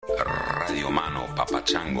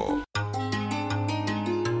Chango.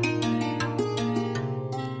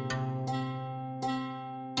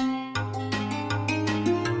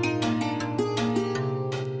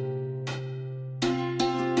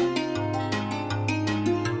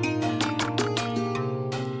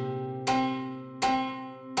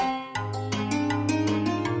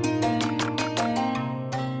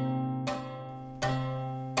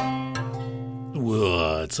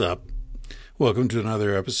 What's up? Welcome to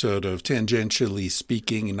another episode of Tangentially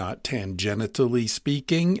Speaking, not Tangentially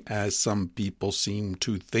Speaking, as some people seem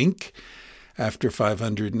to think. After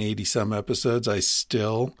 580 some episodes, I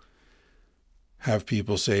still have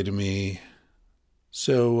people say to me,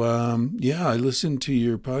 I listen to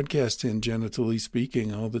your podcast Tangentially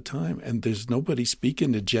Speaking all the time, and there's nobody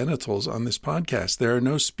speaking to genitals on this podcast. There are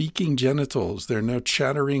no speaking genitals. There are no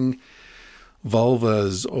chattering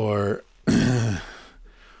vulvas or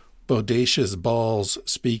bodacious balls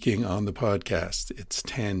speaking on the podcast. It's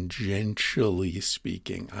tangentially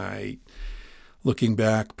speaking. Looking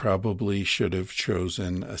back, probably should have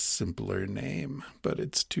chosen a simpler name, but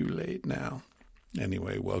it's too late now.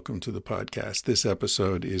 Anyway, welcome to the podcast. This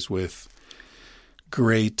episode is with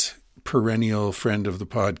great perennial friend of the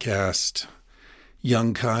podcast,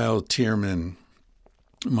 young Kyle Thiermann,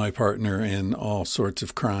 my partner in all sorts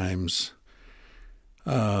of crimes.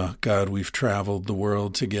 God, we've traveled the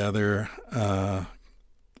world together.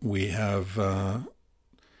 We have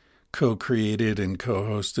co-created and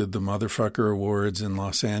co-hosted the Motherfucker Awards in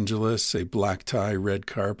Los Angeles, a black tie, red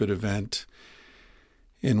carpet event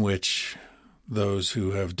in which those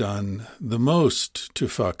who have done the most to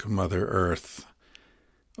fuck Mother Earth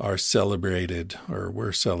are celebrated, or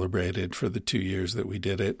were celebrated for the 2 years that we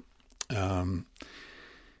did it.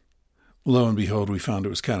 Lo and behold, we found it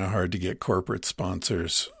was kind of hard to get corporate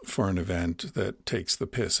sponsors for an event that takes the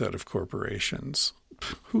piss out of corporations.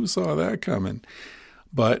 Who saw that coming?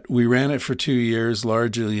 But we ran it for 2 years,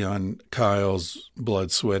 largely on Kyle's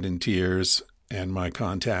blood, sweat, and tears and my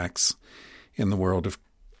contacts in the world of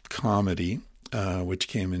comedy, which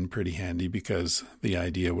came in pretty handy because the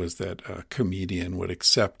idea was that a comedian would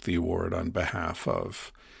accept the award on behalf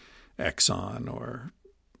of Exxon or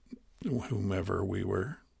whomever we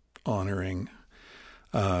were honoring.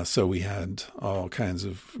 So we had all kinds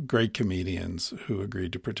of great comedians who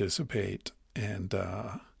agreed to participate and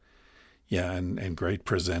great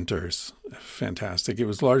presenters. Fantastic. It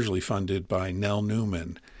was largely funded by Nell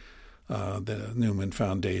Newman, the Newman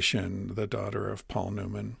Foundation, the daughter of Paul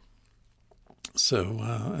Newman. So,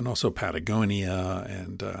 and also Patagonia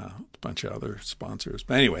and a bunch of other sponsors.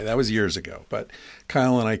 But anyway, that was years ago. But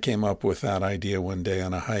Kyle and I came up with that idea one day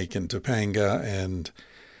on a hike in Topanga, and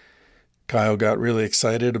Kyle got really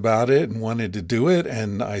excited about it and wanted to do it.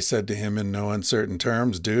 And I said to him in no uncertain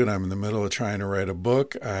terms, dude, I'm in the middle of trying to write a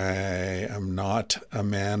book. I am not a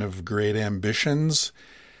man of great ambitions.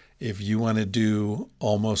 If you want to do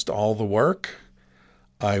almost all the work,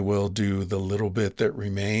 I will do the little bit that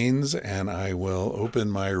remains, and I will open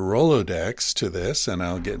my Rolodex to this, and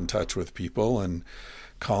I'll get in touch with people and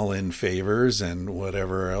call in favors and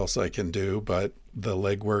whatever else I can do. But the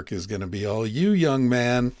legwork is going to be all you, young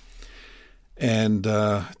man. And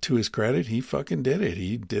to his credit, he fucking did it.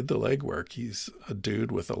 He did the legwork. He's a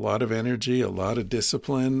dude with a lot of energy, a lot of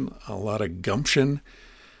discipline, a lot of gumption.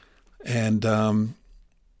 And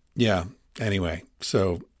anyway,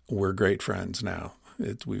 so we're great friends now.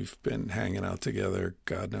 We've been hanging out together.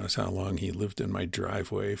 God knows how long. He lived in my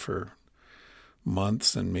driveway for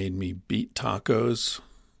months and made me beet tacos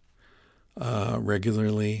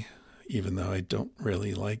regularly, even though I don't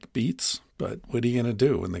really like beets. But what are you going to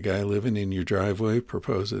do when the guy living in your driveway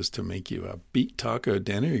proposes to make you a beet taco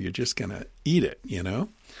dinner? You're just going to eat it, you know?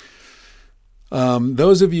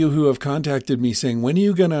 Those of you who have contacted me saying, when are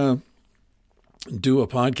you going to do a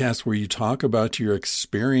podcast where you talk about your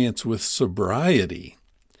experience with sobriety?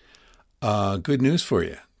 Good news for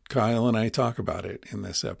you. Kyle and I talk about it in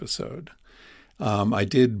this episode. I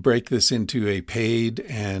did break this into a paid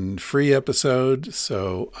and free episode.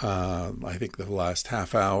 So I think the last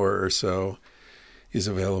half hour or so is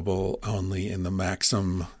available only in the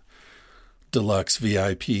Maxim Deluxe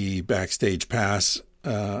VIP Backstage Pass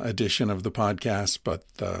edition of the podcast. But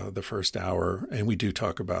the first hour, and we do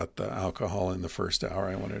talk about the alcohol in the first hour.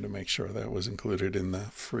 I wanted to make sure that was included in the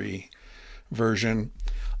free version.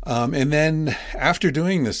 And then after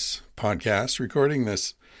doing this podcast, recording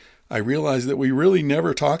this, I realized that we really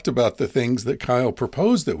never talked about the things that Kyle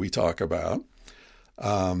proposed that we talk about,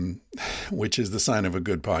 which is the sign of a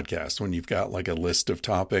good podcast, when you've got like a list of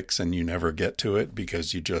topics and you never get to it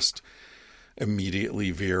because you just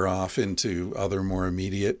immediately veer off into other more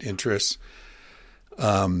immediate interests.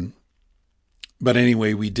 But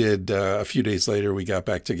anyway, we did, a few days later, we got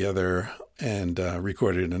back together and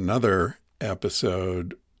recorded another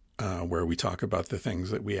episode where we talk about the things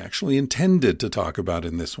that we actually intended to talk about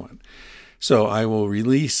in this one. So I will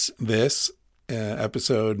release this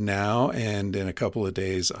episode now, and in a couple of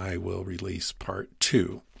days, I will release part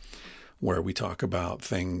 2, where we talk about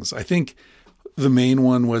things. I think the main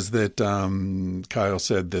one was that Kyle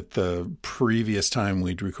said that the previous time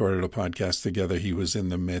we'd recorded a podcast together, he was in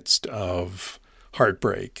the midst of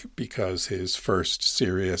heartbreak because his first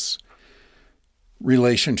serious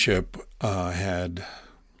relationship had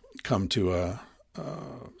come to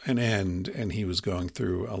an end, and he was going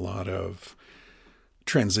through a lot of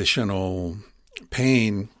transitional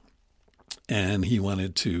pain, and he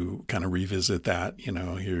wanted to kind of revisit that.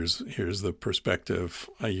 Here's the perspective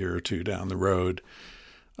a year or two down the road,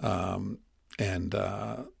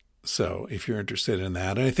 so if you're interested in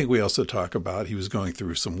that, and I think we also talk about he was going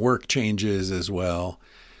through some work changes as well.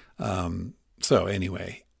 So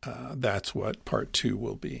anyway, that's what part 2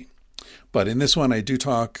 will be. But in this one, I do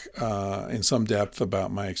talk in some depth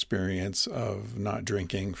about my experience of not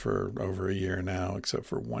drinking for over a year now, except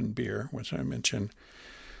for one beer, which I mentioned,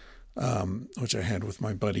 which I had with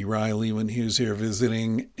my buddy Riley when he was here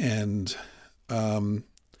visiting. And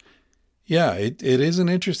it is an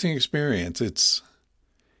interesting experience.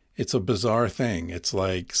 It's a bizarre thing. It's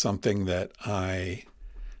like something that I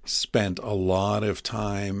spent a lot of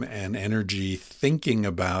time and energy thinking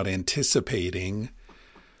about, anticipating,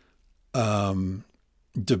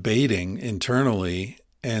 debating internally,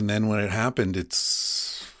 and then when it happened,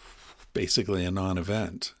 it's basically a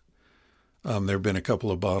non-event. There have been a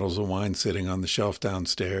couple of bottles of wine sitting on the shelf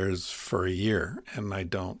downstairs for a year, and I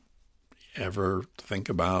don't ever think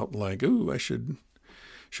about like, ooh, should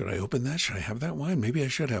I open that? Should I have that wine? Maybe I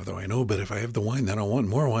should have the wine. Oh, but if I have the wine, then I want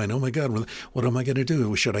more wine. Oh my God, what am I going to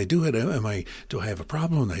do? Should I do it? Do I have a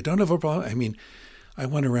problem? I don't have a problem. I mean, I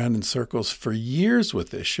went around in circles for years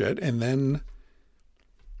with this shit. And then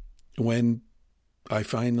when I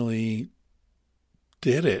finally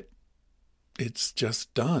did it, it's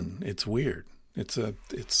just done. It's weird. It's a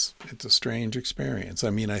strange experience.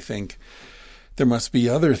 I mean, I think there must be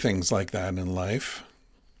other things like that in life.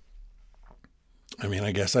 I mean,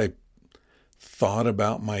 I guess I thought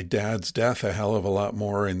about my dad's death a hell of a lot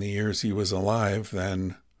more in the years he was alive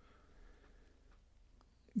than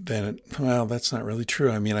well, that's not really true.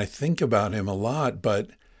 I mean, I think about him a lot,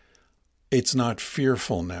 but it's not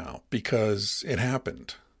fearful now because it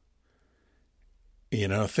happened.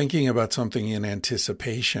 Thinking about something in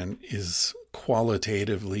anticipation is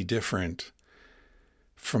qualitatively different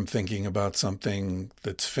from thinking about something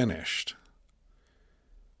that's finished.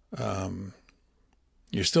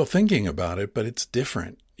 You're still thinking about it, but it's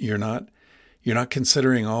different. You're not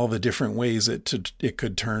considering all the different ways it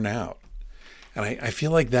could turn out. And I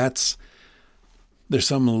feel like there's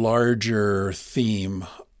some larger theme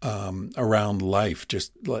around life,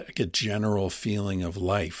 just like a general feeling of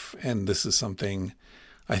life. And this is something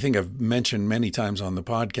I think I've mentioned many times on the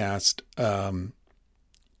podcast. I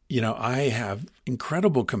have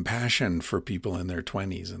incredible compassion for people in their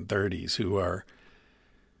 20s and 30s who are,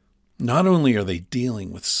 not only are they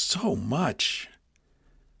dealing with so much,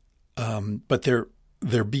 but they're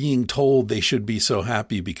being told they should be so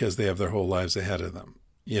happy because they have their whole lives ahead of them.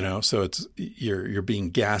 So it's you're being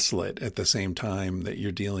gaslit at the same time that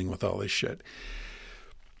you're dealing with all this shit.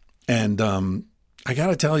 And I got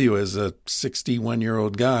to tell you, as a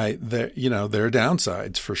 61-year-old guy, that there are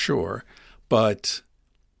downsides for sure, but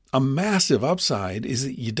a massive upside is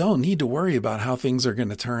that you don't need to worry about how things are going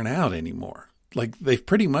to turn out anymore. Like, they've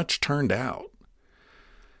pretty much turned out.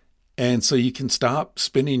 And so you can stop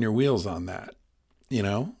spinning your wheels on that.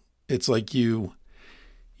 It's like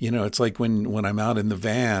it's like when I'm out in the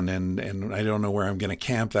van and I don't know where I'm going to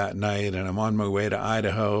camp that night, and I'm on my way to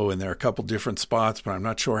Idaho, and there are a couple different spots, but I'm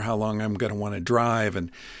not sure how long I'm going to want to drive. And,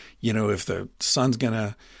 if the sun's going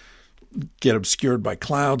to get obscured by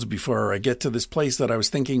clouds before I get to this place that I was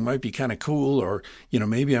thinking might be kind of cool, or,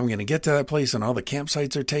 maybe I'm going to get to that place and all the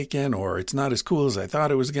campsites are taken, or it's not as cool as I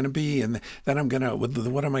thought it was going to be. And then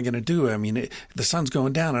what am I going to do? I mean, the sun's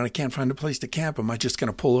going down and I can't find a place to camp. Am I just going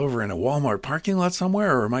to pull over in a Walmart parking lot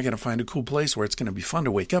somewhere? Or am I going to find a cool place where it's going to be fun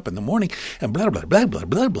to wake up in the morning and blah, blah, blah, blah,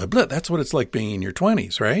 blah, blah, blah. That's what it's like being in your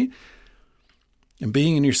 20s, right? And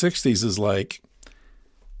being in your 60s is like,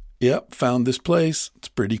 yep, found this place. It's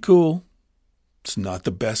pretty cool. It's not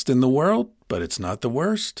the best in the world, but it's not the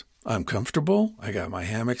worst. I'm comfortable. I got my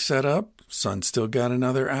hammock set up. Sun's still got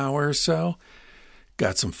another hour or so.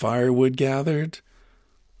 Got some firewood gathered.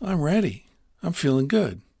 I'm ready. I'm feeling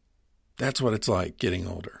good. That's what it's like getting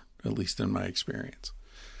older, at least in my experience.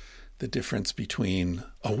 the difference between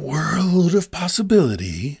a world of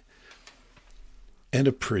possibility and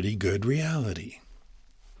a pretty good reality.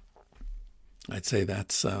 I'd say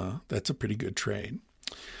that's a pretty good trade.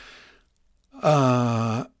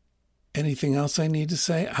 Anything else I need to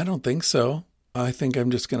say? I don't think so. I think I'm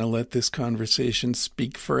just going to let this conversation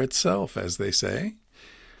speak for itself, as they say.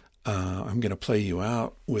 I'm going to play you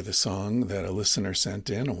out with a song that a listener sent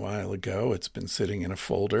in a while ago. It's been sitting in a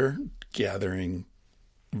folder, gathering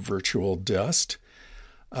virtual dust.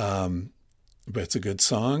 But it's a good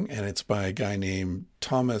song, and it's by a guy named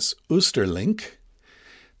Thomas Oosterlink.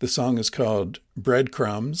 The song is called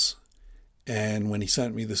Breadcrumbs. And when he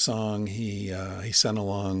sent me the song, he sent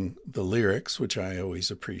along the lyrics, which I always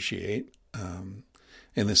appreciate.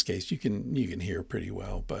 In this case, you can hear pretty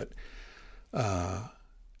well, but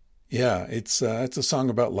yeah, it's a song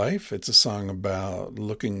about life. It's a song about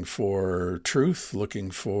looking for truth,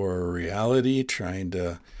 looking for reality, trying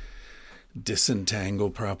to disentangle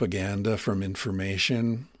propaganda from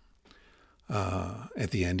information.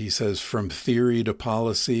 At the end, he says, "From theory to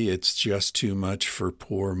policy, it's just too much for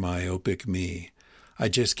poor myopic me. I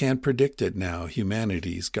just can't predict it now.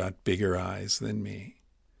 Humanity's got bigger eyes than me."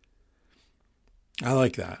 I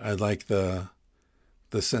like that. I like the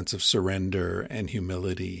sense of surrender and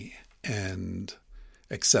humility and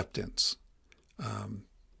acceptance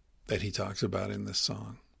that he talks about in this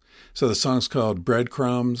song. So the song's called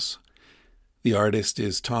Breadcrumbs. The artist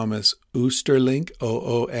is Thomas Oosterlink,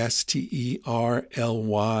 Oosterlynck.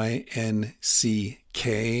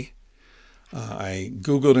 I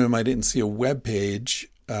Googled him. I didn't see a web page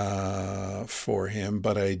for him,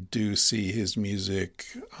 but I do see his music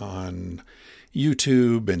on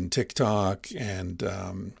YouTube and TikTok and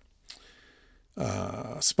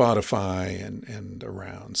Spotify and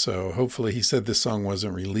around. So hopefully, he said this song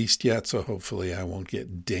wasn't released yet, so hopefully I won't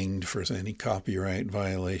get dinged for any copyright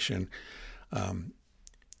violation.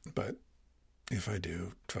 But if I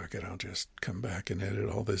do, fuck it, I'll just come back and edit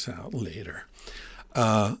all this out later.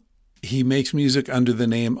 He makes music under the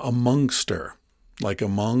name Amongster, like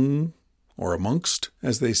among or amongst,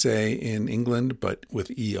 as they say in England, but with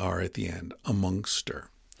ER at the end, Amongster.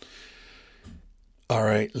 All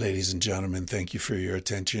right, ladies and gentlemen, thank you for your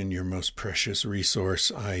attention, your most precious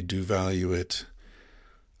resource. I do value it.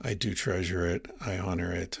 I do treasure it. I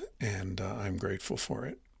honor it, and I'm grateful for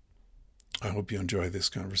it. I hope you enjoy this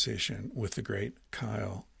conversation with the great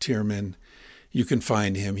Kyle Thiermann. You can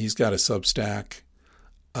find him. He's got a Substack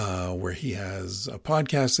where he has a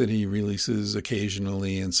podcast that he releases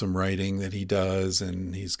occasionally and some writing that he does,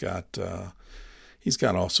 and he's got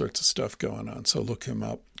all sorts of stuff going on. So look him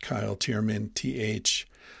up, Kyle Thiermann, Thiermann.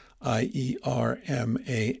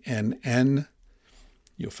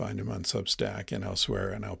 You'll find him on Substack and elsewhere,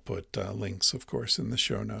 and I'll put links, of course, in the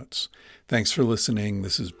show notes. Thanks for listening.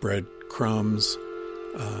 This is Breadcrumbs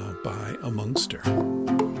by Amongster.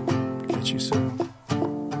 Catch you soon.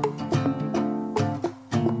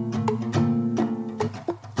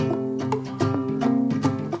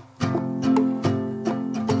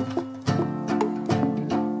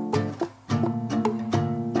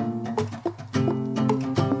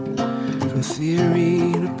 From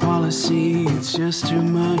theory to policy, it's just too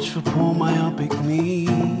much for poor myopic me.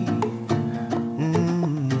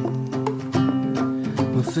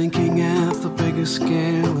 When thinking at the bigger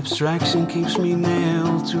scale, abstraction keeps me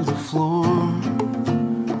nailed to the floor.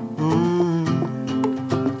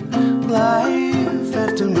 Life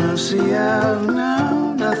at the mercy of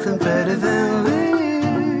now, nothing better than this.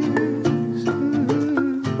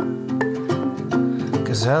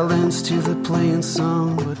 'Cause I'll dance to the playing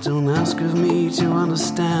song, but don't ask of me to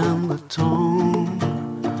understand the tone.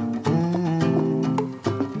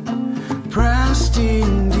 Pressed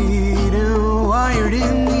indeed and wired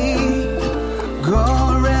in me. Go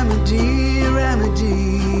remedy,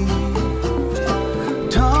 remedy.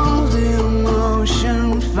 Told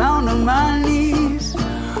emotion, found on my knees.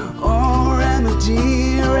 Oh,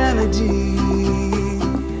 remedy, remedy.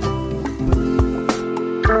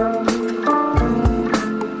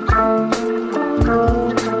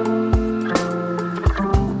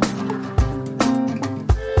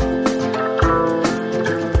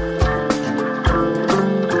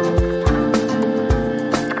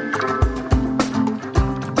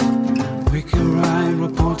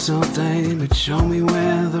 All day, but show me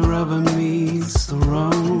where the rubber meets the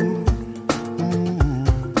road.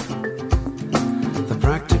 The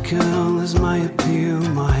practical is my appeal.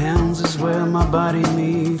 My hands is where my body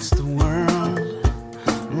meets the world.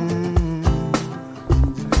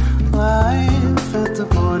 Life at the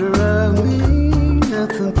border of me,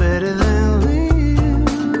 nothing better than this.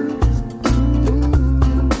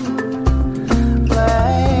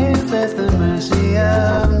 Life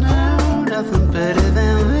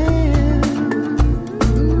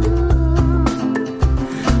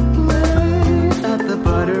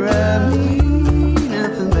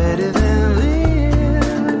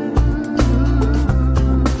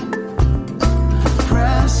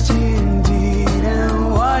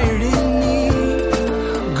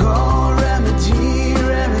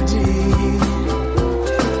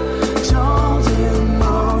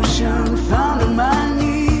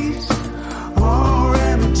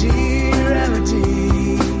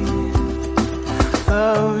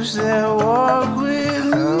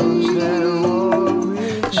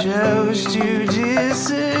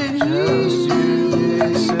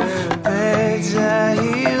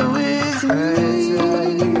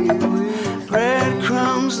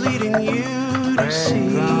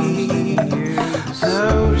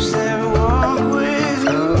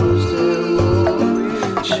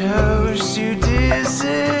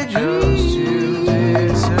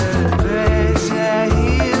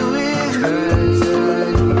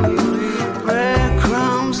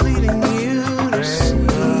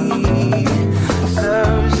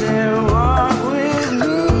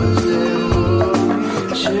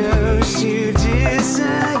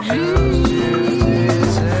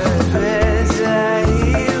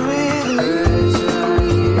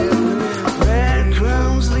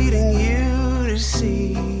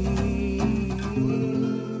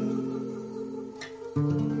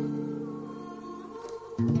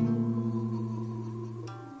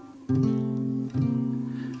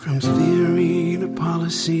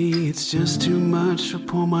It's just too much for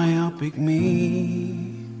poor myopic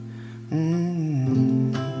me.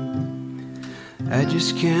 I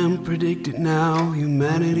just can't predict it now.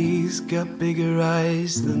 Humanity's got bigger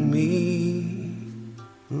eyes than me.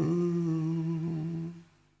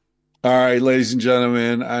 All right, ladies and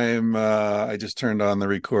gentlemen, I just turned on the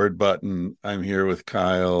record button. I'm here with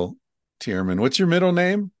Kyle Thiermann. What's your middle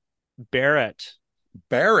name? Barrett.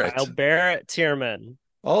 Barrett. Kyle Barrett Thiermann.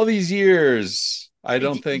 All these years, I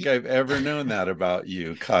don't think I've ever known that about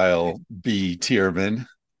you, Kyle B. Thiermann.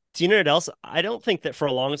 Do you know what else? I don't think that for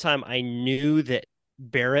a long time I knew that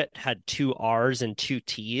Barrett had two R's and two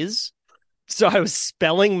T's. So I was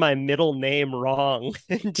spelling my middle name wrong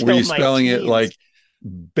Were you until my spelling it teens. like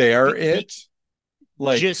bear it?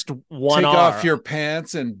 Like Just one take R. off your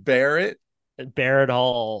pants and bear it? Bear it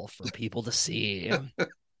all for people to see.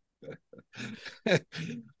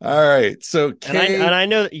 All right. So I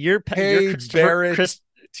know that you're Barrett Thiermann.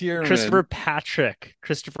 Christopher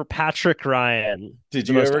Patrick Ryan. Did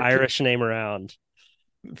the you most ever Irish name around?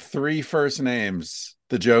 3 first names?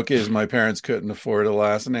 The joke is my parents couldn't afford a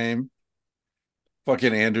last name.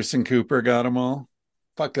 Fucking Anderson Cooper got them all.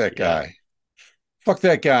 Fuck that guy. Fuck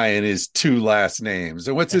that guy and his 2 last names.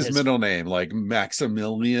 And what's his middle name? Like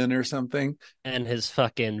Maximilian or something? And his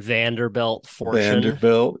fucking Vanderbilt fortune.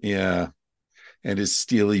 Vanderbilt, yeah. And his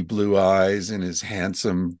steely blue eyes and his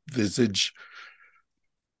handsome visage.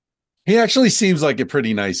 He actually seems like a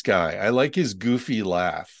pretty nice guy. I like his goofy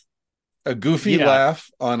laugh. A goofy laugh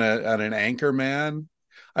on an anchor man.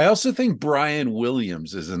 I also think Brian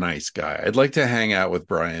Williams is a nice guy. I'd like to hang out with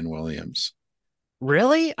Brian Williams.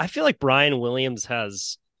 Really? I feel like Brian Williams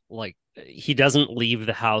has, like, he doesn't leave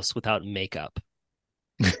the house without makeup.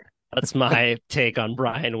 That's my take on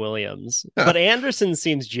Brian Williams. But Anderson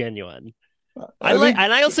seems genuine.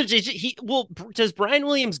 Does Brian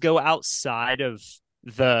Williams go outside of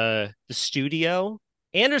the studio?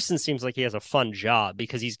 Anderson seems like he has a fun job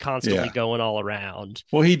because he's constantly going all around.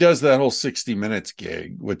 Well, he does that whole 60 Minutes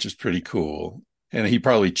gig, which is pretty cool. And he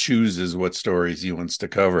probably chooses what stories he wants to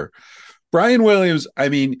cover. Brian Williams, I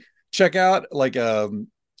mean, check out like on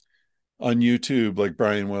YouTube, like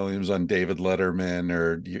Brian Williams on David Letterman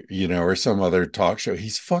or some other talk show.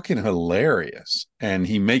 He's fucking hilarious. And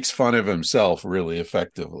he makes fun of himself really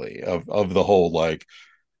effectively of the whole, like,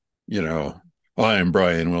 I am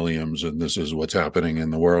Brian Williams and this is what's happening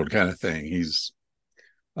in the world kind of thing. He's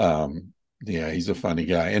a funny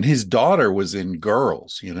guy. And his daughter was in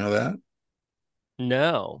Girls, you know that?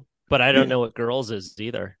 No, but I don't know what Girls is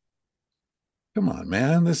either. Come on,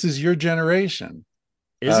 man. This is your generation.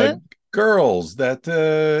 Is it? Girls, that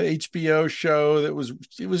HBO show that was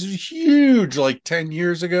huge like 10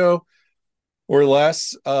 years ago or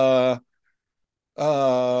less. Fuck,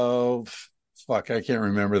 I can't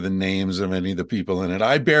remember the names of any of the people in it.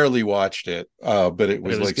 I barely watched it, but it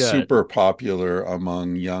was like good. Super popular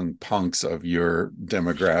among young punks of your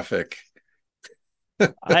demographic.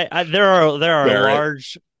 There are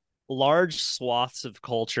large swaths of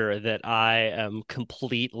culture that I am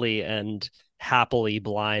completely and happily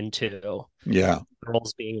blind to. Yeah.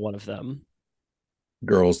 Girls being one of them.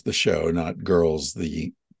 Girls the show, not Girls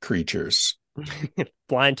the creatures.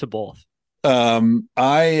 Blind to both.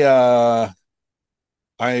 I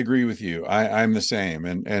agree with you. I'm the same.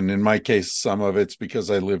 And in my case, some of it's because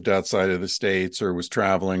I lived outside of the States or was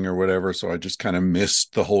traveling or whatever. So I just kind of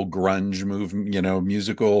missed the whole grunge movement,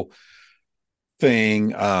 musical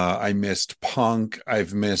thing. I missed punk.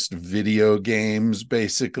 I've missed video games,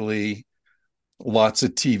 basically. Lots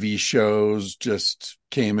of TV shows just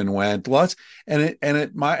came and went. And I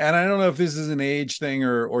don't know if this is an age thing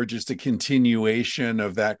or just a continuation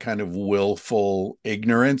of that kind of willful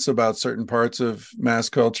ignorance about certain parts of mass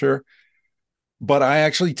culture. But I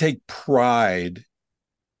actually take pride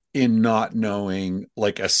in not knowing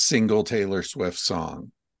like a single Taylor Swift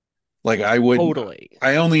song. Like I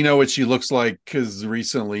only know what she looks like because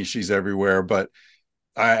recently she's everywhere, but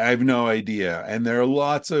I have no idea. And there are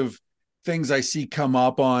lots of things I see come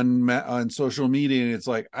up on social media, and it's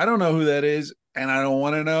like, I don't know who that is, and I don't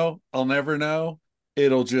want to know. I'll never know.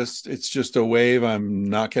 It's just a wave I'm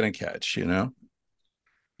not going to catch,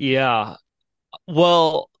 Yeah.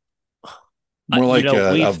 Well, more like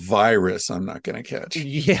a virus I'm not going to catch.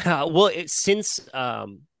 Yeah. Well, since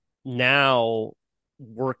now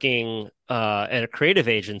working at a creative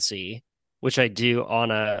agency, which I do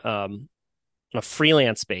on a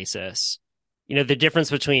freelance basis, the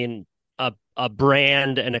difference between a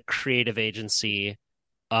brand and a creative agency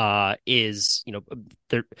is,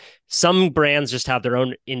 some brands just have their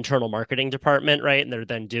own internal marketing department, right? And they're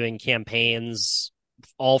then doing campaigns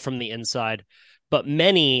all from the inside. But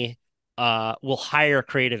many will hire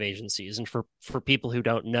creative agencies. And for people who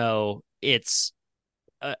don't know, it's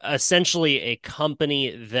essentially a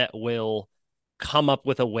company that will come up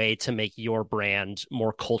with a way to make your brand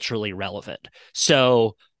more culturally relevant.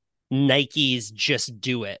 So Nike's Just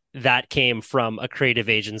Do It, that came from a creative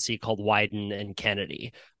agency called Wyden and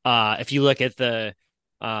Kennedy. If you look at the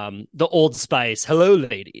Old Spice, hello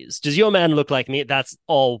ladies, does your man look like me? That's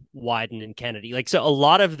all Wyden and Kennedy. Like, so a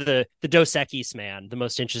lot of the Dos Equis man, the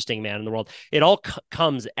most interesting man in the world, it all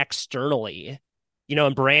comes externally,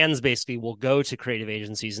 and brands basically will go to creative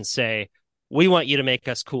agencies and say, we want you to make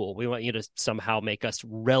us cool. We want you to somehow make us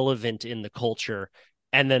relevant in the culture.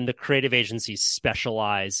 And then the creative agencies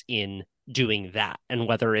specialize in doing that. And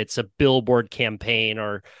whether it's a billboard campaign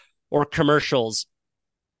or commercials,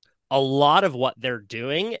 a lot of what they're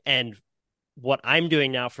doing and what I'm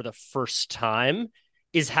doing now for the first time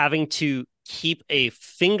is having to keep a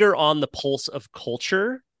finger on the pulse of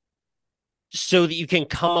culture so that you can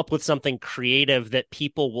come up with something creative that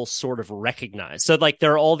people will sort of recognize. So like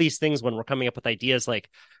there are all these things when we're coming up with ideas, like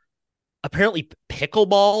apparently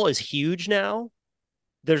pickleball is huge now.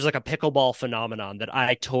 There's like a pickleball phenomenon that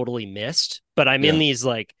I totally missed, but I'm in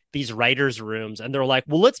these writers' rooms and they're like,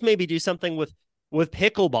 well, let's maybe do something with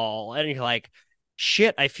pickleball. And you're like,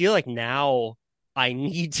 shit, I feel like now I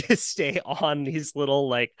need to stay on these little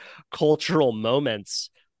like cultural moments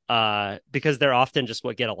because they're often just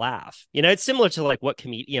what get a laugh. It's similar to like what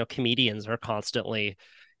comedians are constantly,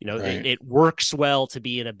 Right. it works well to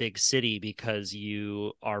be in a big city because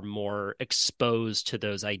you are more exposed to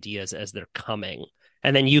those ideas as they're coming.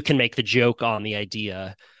 And then you can make the joke on the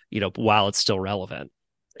idea, while it's still relevant.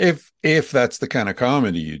 If that's the kind of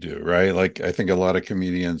comedy you do, right? Like I think a lot of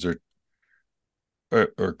comedians or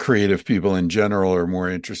creative people in general are more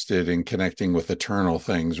interested in connecting with eternal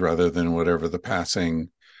things rather than whatever the passing,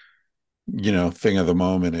 thing of the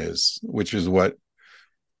moment is, which is what,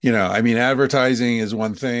 I mean, advertising is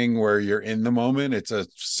one thing where you're in the moment. It's a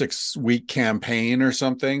 6-week campaign or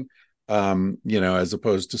something, as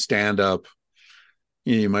opposed to stand up.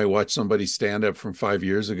 You might watch somebody stand up from 5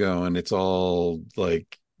 years ago and it's all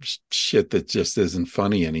like shit that just isn't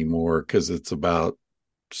funny anymore because it's about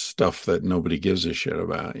stuff that nobody gives a shit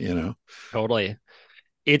about. Totally.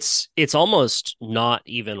 It's almost not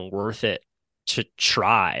even worth it to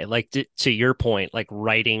try. Like to your point, like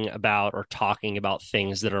writing about or talking about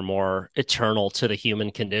things that are more eternal to the human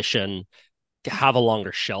condition to have a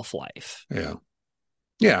longer shelf life. Yeah.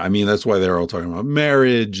 Yeah. I mean, that's why they're all talking about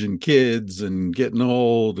marriage and kids and getting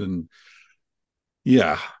old. And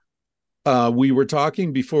yeah. We were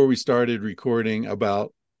talking before we started recording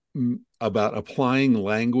about applying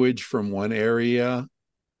language from one area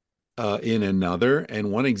in another.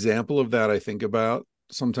 And one example of that I think about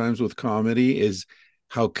sometimes with comedy is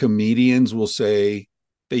how comedians will say,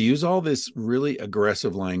 they use all this really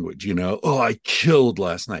aggressive language, oh, I killed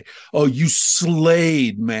last night. Oh, you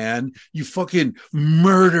slayed, man. You fucking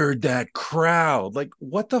murdered that crowd. Like,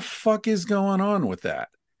 what the fuck is going on with that?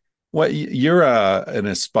 What, you're an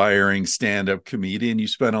aspiring stand-up comedian. You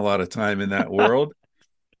spend a lot of time in that world.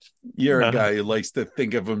 You're a guy who likes to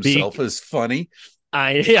think of himself Be as funny.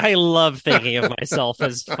 I love thinking of myself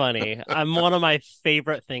as funny. I'm one of my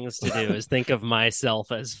favorite things to do is think of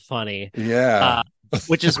myself as funny. Yeah.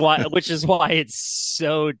 Which is why it's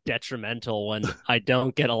so detrimental when I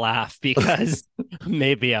don't get a laugh because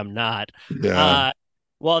maybe I'm not. Yeah. Uh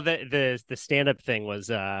well the stand-up thing was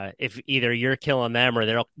if either you're killing them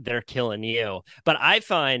or they're killing you. But I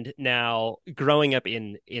find now growing up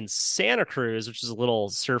in Santa Cruz, which is a little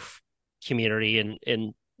surf community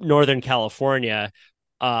in Northern California,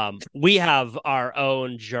 we have our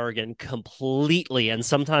own jargon completely, and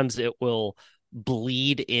sometimes it will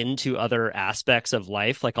bleed into other aspects of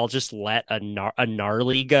life. Like I'll just let a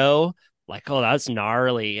gnarly go, like, oh, that's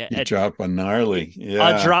gnarly. You drop a gnarly.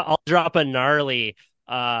 I'll Yeah. drop a gnarly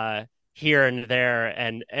here and there,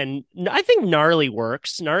 and I think gnarly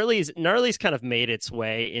works. Gnarly's kind of made its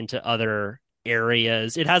way into other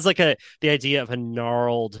areas. It has like the idea of a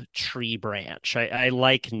gnarled tree branch. I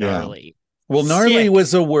like Yeah. gnarly. Well, gnarly Sick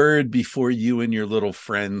was a word before you and your little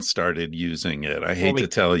friend started using it. I before hate to we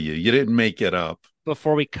tell you, you didn't make it up.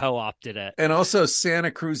 before we co-opted it. And also,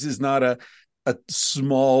 Santa Cruz is not a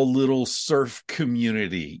small little surf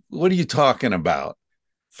community. What are you talking about?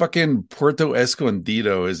 Fucking Puerto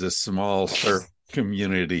Escondido is a small surf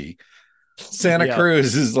community. Santa Yeah.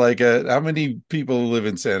 Cruz is like how many people live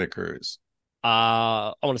in Santa Cruz?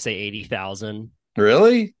 I want to say 80,000.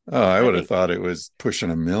 Really? Oh, I I would have think thought it was pushing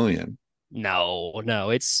 1 million. no,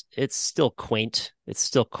 it's still quaint. It's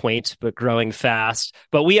still quaint, but growing fast.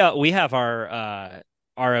 But we have our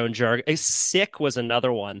our own jargon. Sick was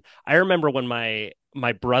another one. I remember when my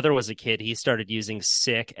brother was a kid, he started using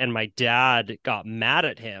sick, and my dad got mad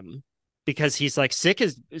at him because he's like, sick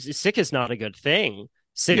is not a good thing.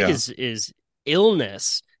 Sick Yeah. is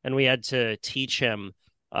illness, and we had to teach him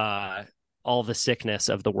uh all the sickness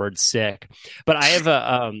of the word sick. But I have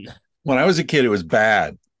a When I was a kid, it was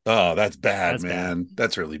bad. Oh, that's bad, that's bad. man.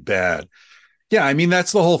 That's really bad. Yeah, I mean,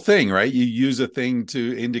 that's the whole thing, right? You use a thing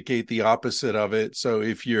to indicate the opposite of it. So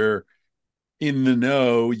if you're in the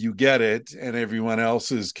know, you get it, and everyone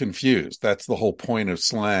else is confused. That's the whole point of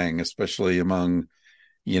slang, especially among,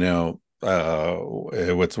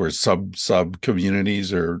 what's the word, sub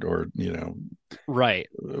communities, or Right.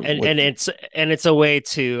 what. And it's a way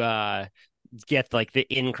to get like the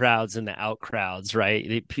in crowds and the out crowds,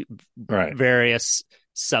 right? Right. Various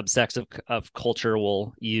subsects of culture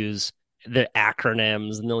will use the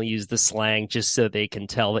acronyms and they'll use the slang just so they can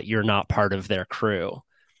tell that you're not part of their crew.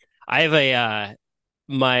 I have a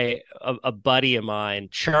buddy of mine,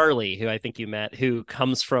 Charlie, who I think you met, who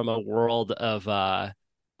comes from a world of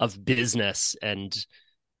business and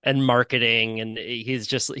marketing, and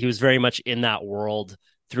he was very much in that world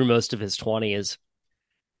through most of his 20s.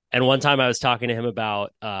 And one time I was talking to him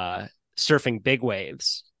about surfing big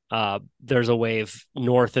waves. There's a wave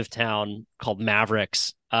north of town called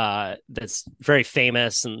Mavericks that's very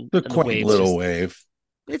famous, The and the quaint waves little just wave.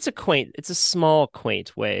 it's a small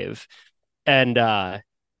quaint wave. And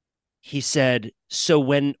he said, so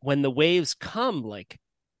when the waves come, like,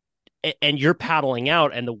 and you're paddling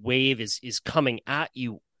out and the wave is coming at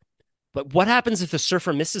you, but what happens if the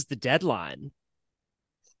surfer misses the deadline?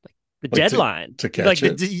 The Like to deadline, to like catch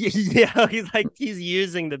it. he's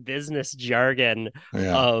using the business jargon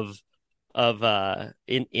Yeah. of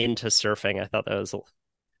into surfing.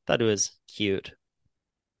 Thought it was cute.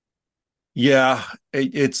 Yeah,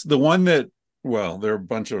 it's the one that, well, there are a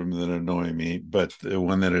bunch of them that annoy me, but the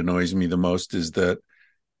one that annoys me the most is that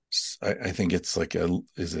I think it's like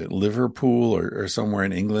is it Liverpool or somewhere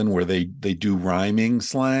in England where they do rhyming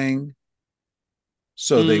slang.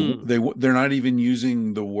 So Mm, they're not even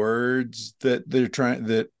using the words that they're trying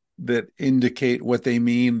that indicate what they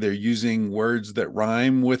mean. They're using words that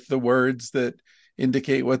rhyme with the words that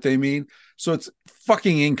indicate what they mean. So it's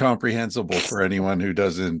fucking incomprehensible for anyone who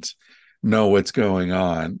doesn't know what's going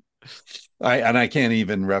on. I can't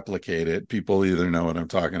even replicate it. People either know what I'm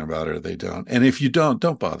talking about or they don't. And if you don't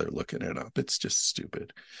bother looking it up. It's just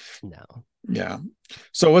stupid. no. Yeah.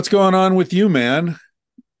 So what's going on with you, man?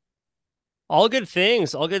 All good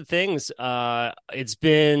things, all good things. It's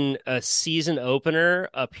been a season opener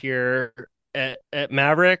up here at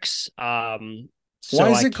Mavericks. Why So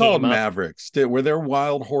is I it called came up. Mavericks? Were there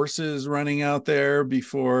wild horses running out there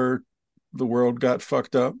before the world got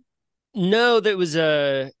fucked up? No, there was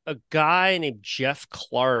a guy named Jeff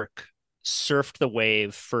Clark surfed the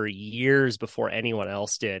wave for years before anyone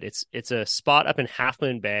else did. It's a spot up in Half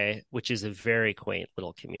Moon Bay, which is a very quaint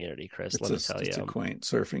little community, Chris, let me tell It's a you. quaint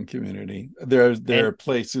surfing community. There And are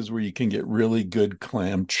places where you can get really good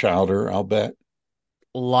clam chowder, I'll bet.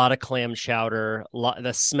 a lot of clam chowder.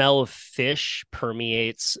 The smell of fish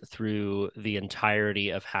permeates through the entirety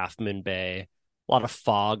of Half Moon Bay. A lot of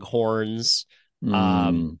foghorns. Um,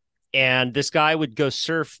 Mm, and this guy would go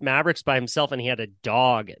surf Mavericks by himself, and he had a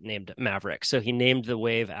dog named Maverick. So he named the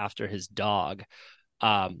wave after his dog.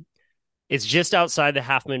 Um, it's just outside the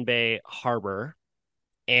Half Moon Bay harbor,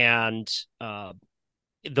 and uh,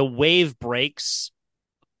 the wave breaks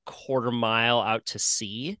quarter mile out to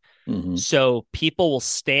sea. hmm. So people will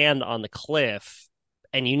stand on the cliff,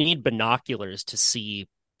 and you need binoculars to see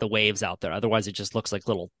the waves out there. Otherwise, it just looks like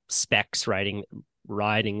little specks riding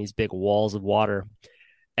these big walls of water.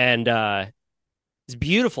 And it's a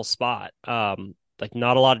beautiful spot. Like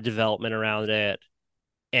not a lot of development around it.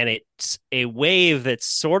 And it's a wave that's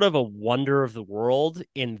sort of a wonder of the world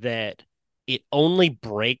in that it only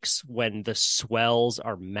breaks when the swells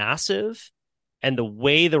are massive. And the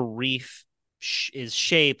way the reef is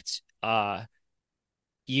shaped,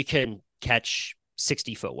 you can catch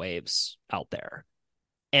 60-foot waves out there.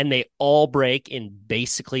 And they all break in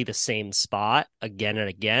basically the same spot again and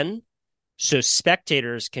again. So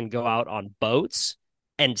spectators can go out on boats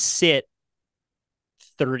and sit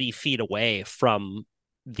 30 feet away from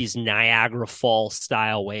these Niagara Falls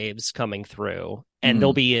style waves coming through, and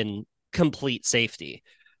they'll Mm, be in complete safety.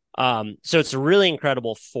 So it's really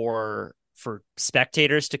incredible for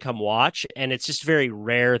spectators to come watch, and it's just very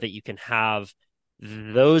rare that you can have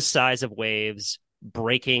those size of waves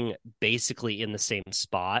breaking basically in the same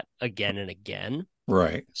spot again and again.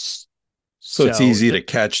 right. So it's So easy to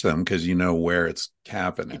catch them because you know where it's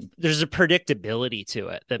happening. there's a predictability to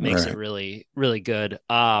it that makes it Right. really, really good.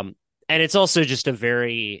 And it's also just a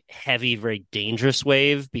very heavy, very dangerous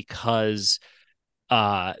wave because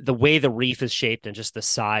the way the reef is shaped and just the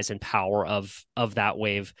size and power of that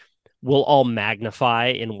wave will all magnify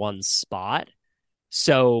in one spot.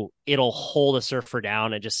 So it'll hold a surfer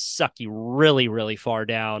down and just suck you really, really far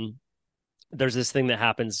down. There's this thing that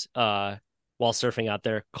happens while surfing out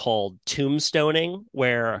there called tombstoning,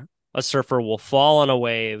 where a surfer will fall on a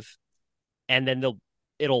wave and then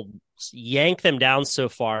it'll yank them down so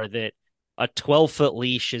far that a 12-foot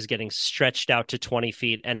leash is getting stretched out to 20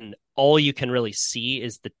 feet, and all you can really see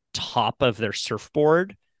is the top of their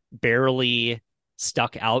surfboard barely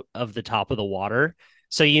stuck out of the top of the water.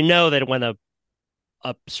 So you know that when a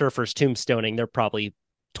surfer's tombstoning, they're probably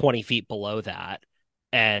 20 feet below that.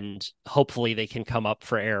 And hopefully they can come up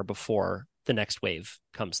for air before the next wave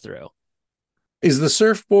comes through. Is the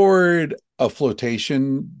surfboard a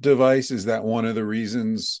flotation device? Is that one of the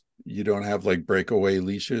reasons you don't have like breakaway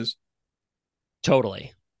leashes?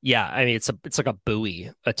 Totally. Yeah. I mean, it's like a buoy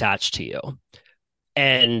attached to you.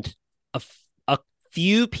 And a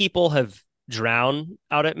few people have drowned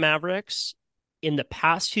out at Mavericks. In the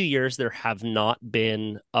past 2 years, there have not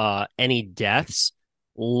been any deaths,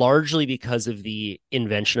 largely because of the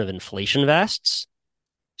invention of inflation vests.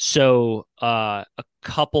 So a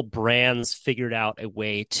couple brands figured out a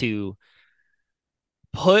way to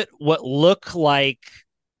put what look like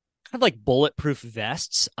kind of like bulletproof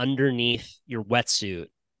vests underneath your wetsuit.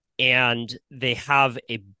 And they have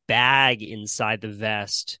a bag inside the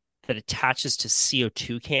vest that attaches to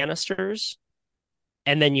CO2 canisters.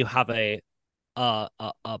 And then you have a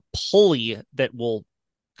pulley that will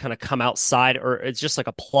kind of come outside, or it's just like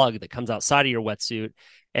a plug that comes outside of your wetsuit.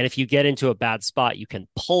 And if you get into a bad spot, you can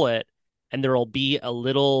pull it, and there will be a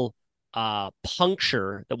little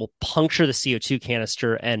puncture that will puncture the CO2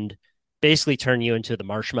 canister and basically turn you into the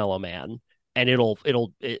Marshmallow Man. And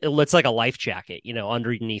it's like a life jacket,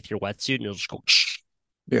 underneath your wetsuit, and it'll just go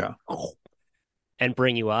Yeah. and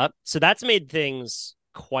bring you up. So that's made things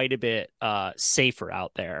quite a bit safer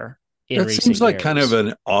out there in That recent seems like years. kind of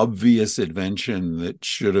an obvious invention that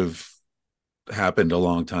should have happened a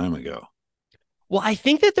long time ago. Well, I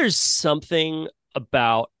think that there's something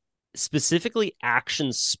about specifically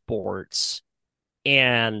action sports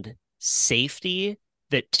and safety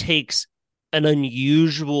that takes an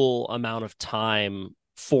unusual amount of time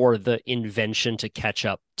for the invention to catch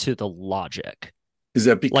up to the logic. Is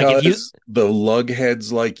that Like if you because the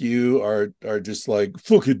lugheads like you are just like,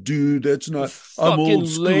 fuck it, dude, that's not, I'm fucking old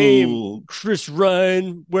lame school. Chris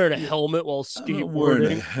Ryan wearing a Yeah, helmet while I'm not wearing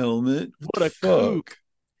a skateboarding. helmet. What What the a kook. fuck?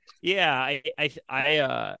 Yeah,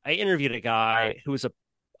 I interviewed a guy who was a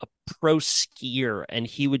pro skier, and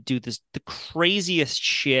he would do the craziest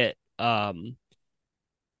shit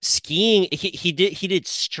skiing. He did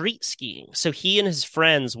street skiing. So he and his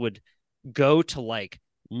friends would go to like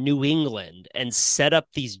New England and set up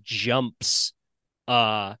these jumps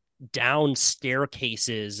uh down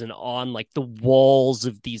staircases and on like the walls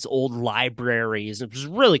of these old libraries. It was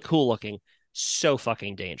really cool looking. So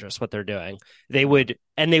fucking dangerous what they're doing. They would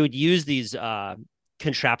use these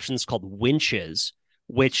contraptions called winches,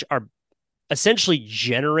 which are essentially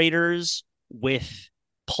generators with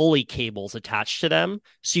pulley cables attached to them,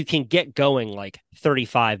 so you can get going like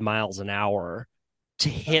 35 miles an hour to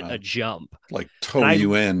hit Uh, a jump. like And tow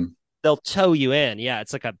you in. they'll tow you in. Yeah,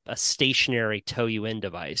 it's like a stationary tow you in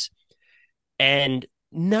device. And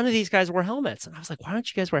none of these guys wear helmets. And I was like, why don't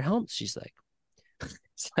you guys wear helmets? She's like,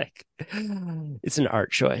 it's like, it's an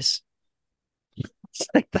art choice. It's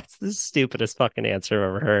like, that's the stupidest fucking answer I've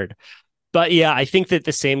ever heard. But yeah, I think that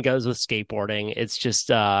the same goes with skateboarding. It's just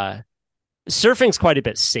surfing's quite a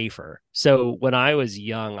bit safer. So when I was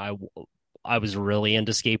young, I was really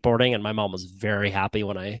into skateboarding, and my mom was very happy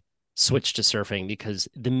when I switched to surfing because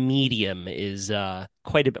the medium is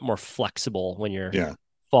quite a bit more flexible when you're Yeah.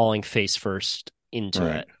 falling face first into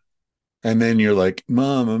Right. it. And then you're like,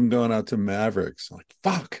 Mom, I'm going out to Mavericks. I'm like,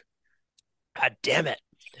 fuck. God damn it.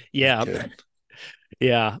 Yeah. Okay.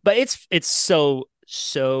 Yeah. But it's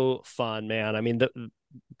so fun, man. I mean, the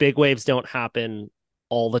big waves don't happen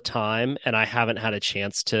all the time, and I haven't had a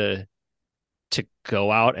chance to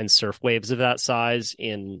go out and surf waves of that size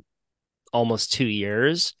in almost 2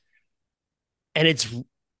 years. And it's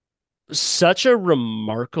such a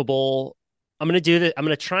remarkable. I'm going to do that. I'm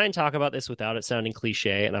going to try and talk about this without it sounding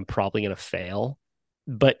cliche, and I'm probably going to fail.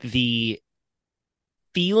 But the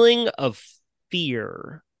feeling of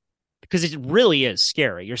fear, because it really is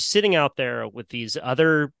scary. You're sitting out there with these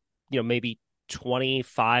other, maybe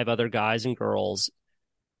 25 other guys and girls,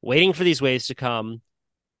 waiting for these waves to come,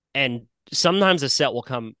 and sometimes a set will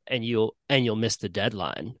come and you'll miss the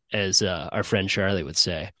deadline, as our friend Charlie would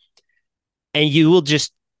say, and you will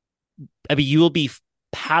just, I mean, you will be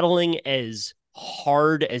paddling as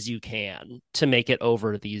hard as you can to make it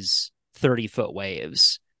over these 30-foot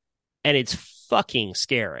waves, and it's fucking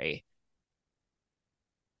scary.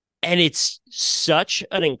 And it's such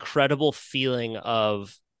an incredible feeling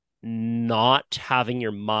of not having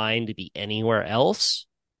your mind be anywhere else.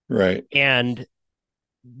 Right. And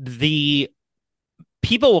the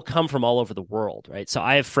people will come from all over the world, right? So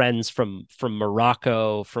I have friends from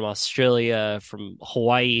Morocco, from Australia, from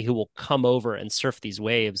Hawaii who will come over and surf these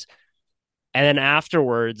waves. And then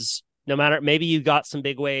afterwards, no matter, maybe you got some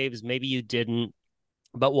big waves, maybe you didn't,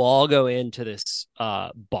 but we'll all go into this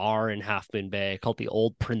bar in Half Moon Bay called the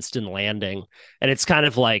Old Princeton Landing, and it's kind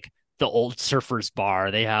of like the old surfers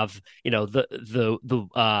bar. They have,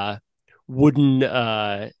 the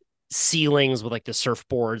wooden ceilings with like the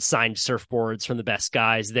surfboards, signed surfboards from the best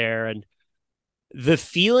guys there, and the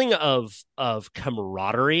feeling of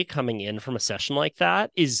camaraderie coming in from a session like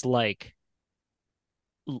that is like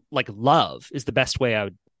love is the best way I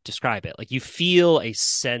would describe it. Like you feel a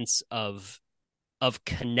sense of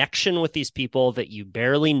connection with these people that you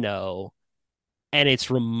barely know, and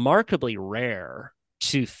it's remarkably rare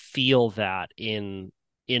to feel that in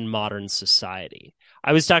modern society.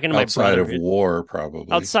 I was talking to my Outside brother of war,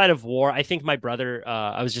 probably. outside of war. I think my brother,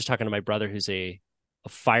 I was just talking to my brother who's a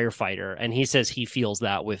firefighter, and he says he feels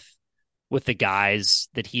that with the guys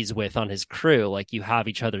that he's with on his crew. Like you have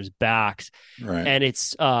each other's backs, Right. and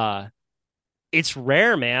it's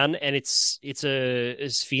rare, man, and it's a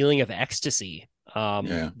feeling of ecstasy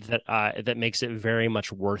Yeah. that makes it very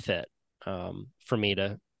much worth it for me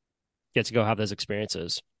to get to go have those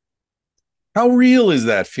experiences. How real is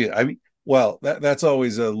that feel? I mean, well, that's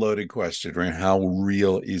always a loaded question, right? How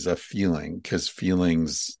real is a feeling? Because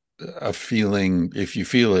a feeling, if you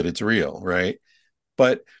feel it, it's real, right?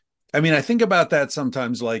 But I mean, I think about that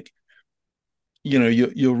sometimes, like,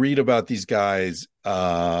 you'll read about these guys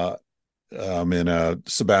in a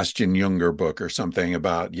Sebastian Junger book or something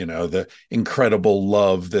about, the incredible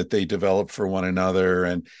love that they develop for one another,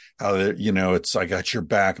 and how it's, I got your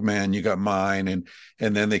back, man, you got mine.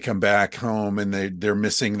 And then they come back home and they're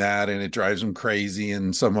missing that, and it drives them crazy.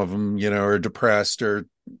 And some of them, are depressed or,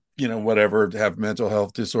 whatever, have mental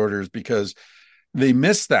health disorders because they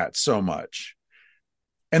miss that so much.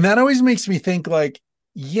 And that always makes me think, like,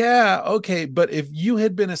 yeah, okay, but if you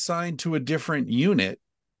had been assigned to a different unit,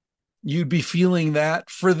 you'd be feeling that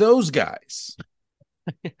for those guys.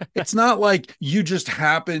 It's not like you just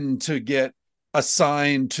happen to get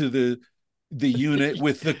assigned to the unit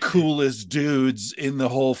with the coolest dudes in the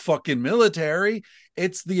whole fucking military.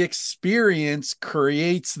 It's the experience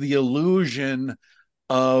creates the illusion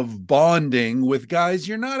of bonding with guys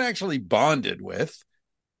you're not actually bonded with.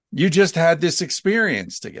 You just had this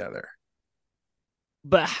experience together.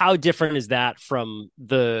 But how different is that from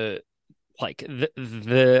the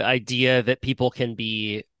idea that people can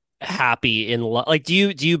be happy in love? Like, do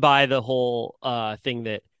you buy the whole thing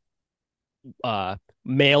that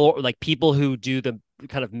mail, or like people who do the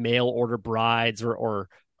kind of mail order brides or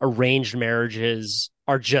arranged marriages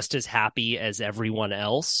are just as happy as everyone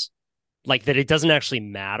else? Like that it doesn't actually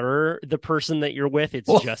matter the person that you're with, it's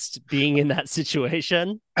Well, just being in that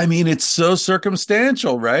situation. I mean, it's so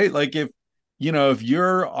circumstantial, right? Like if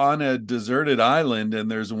you're on a deserted island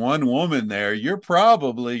and there's one woman there, you're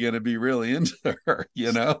probably going to be really into her.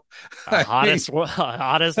 The I mean, hottest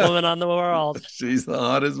woman on the world. she's the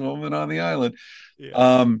hottest woman on the island. Yeah.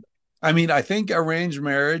 Um, I mean, I think arranged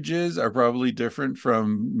marriages are probably different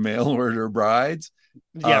from mail order brides.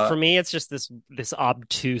 Yeah, Uh, for me, it's just this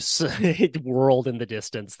obtuse world in the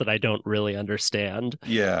distance that I don't really understand.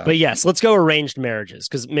 yeah. But yes, let's go arranged marriages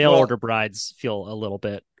because mail order Well, brides feel a little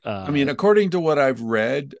bit. I mean, according to what I've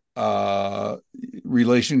read,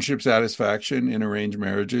 relationship satisfaction in arranged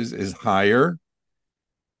marriages is higher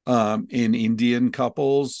in Indian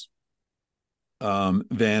couples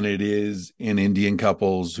than it is in Indian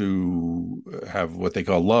couples who have what they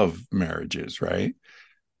call love marriages, right?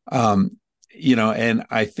 Um, and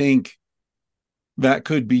I think that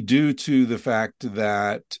could be due to the fact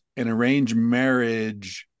that an arranged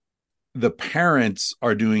marriage, the parents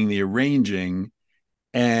are doing the arranging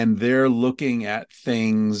and they're looking at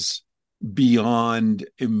things beyond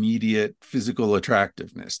immediate physical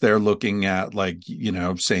attractiveness. They're looking at, like,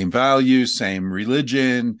 same values, same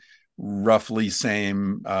religion, roughly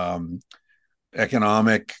same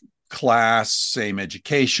economic class, same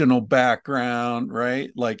educational background,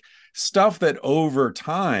 right? Like stuff that over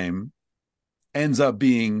time ends up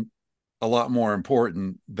being a lot more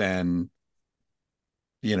important than,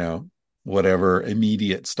 you know, whatever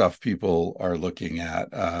immediate stuff people are looking at,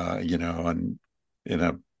 and in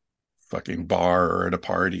a fucking bar or at a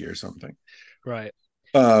party or something. Right.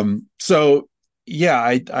 So yeah,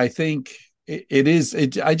 I think it is,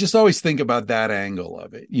 I just always think about that angle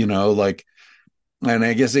of it, like, and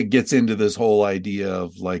I guess it gets into this whole idea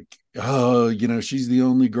of like, oh, she's the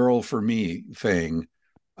only girl for me thing.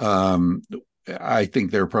 Um, I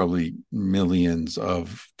think there are probably millions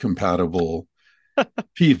of compatible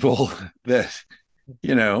people that,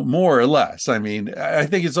 more or less. I mean, I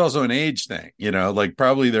think it's also an age thing, like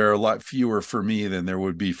probably there are a lot fewer for me than there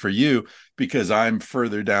would be for you because I'm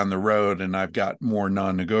further down the road and I've got more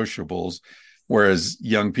non-negotiables. Whereas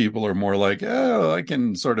young people are more like, oh, I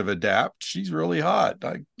can sort of adapt. She's really hot.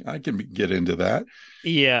 I can get into that.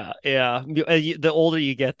 Yeah, yeah. The older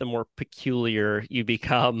you get, the more peculiar you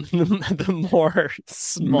become, the more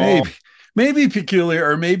small. Maybe peculiar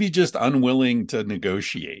or maybe just unwilling to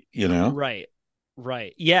negotiate. Right.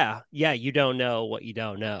 Right. Yeah. Yeah. You don't know what you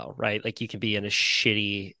don't know, right? Like you can be in a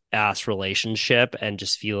shitty ass relationship and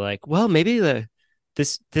just feel like, well, maybe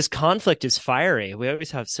this conflict is fiery. We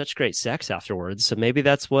always have such great sex afterwards, so maybe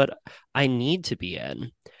that's what I need to be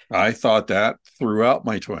in. I thought that throughout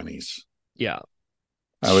my 20s. Yeah.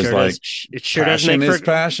 I was like, It sure does passion is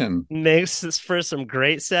passion. makes for some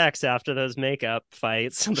great sex after those makeup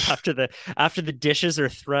fights after the dishes are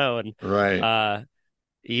thrown. Right.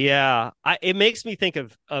 Yeah, it makes me think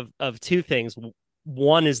of two things.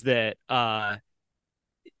 One is that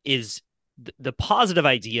is the positive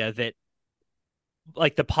idea that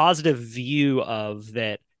like the positive view of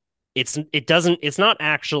that it's not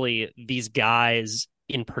actually these guys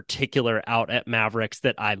in particular out at Mavericks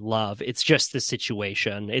that I love. It's just the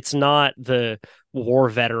situation. It's not the war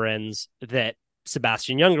veterans that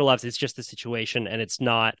Sebastian Younger loves. It's just the situation, and it's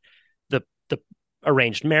not the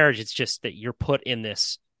arranged marriage. It's just that you're put in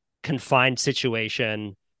this confined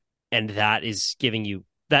situation, and that is giving you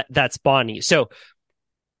that's bonding you. So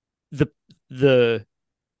the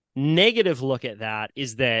negative look at that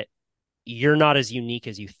is that you're not as unique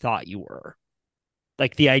as you thought you were.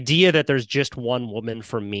 Like the idea that there's just one woman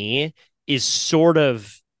for me is sort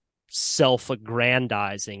of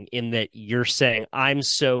self-aggrandizing in that you're saying I'm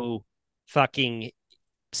so fucking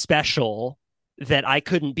special that I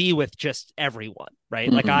couldn't be with just everyone,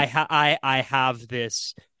 right? Like Mm-hmm. I have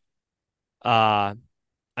this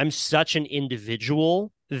I'm such an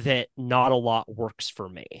individual that not a lot works for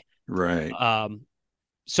me. Right. Um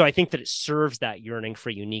so I think that it serves that yearning for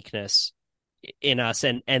uniqueness in us,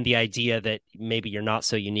 and the idea that maybe you're not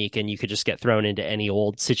so unique and you could just get thrown into any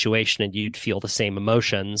old situation and you'd feel the same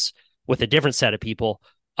emotions with a different set of people.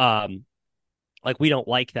 Like we don't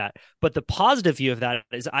like that. But the positive view of that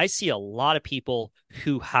is I see a lot of people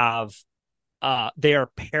who have they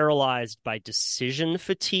are paralyzed by decision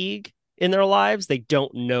fatigue in their lives. They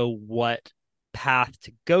don't know what path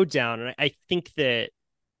to go down. And I think that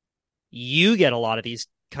you get a lot of these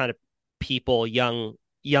kind of people, young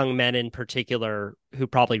men in particular, who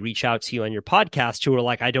probably reach out to you on your podcast who are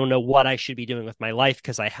like, I don't know what I should be doing with my life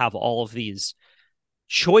because I have all of these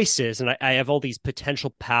choices and I have all these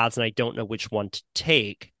potential paths and I don't know which one to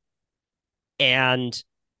take. And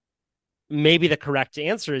maybe the correct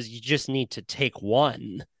answer is you just need to take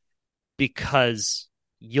one because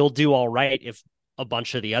you'll do all right if a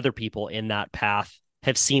bunch of the other people in that path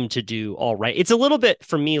have seemed to do all right. It's a little bit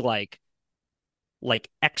for me like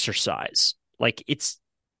exercise. Like it's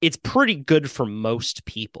pretty good for most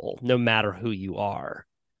people, no matter who you are.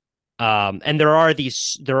 And there are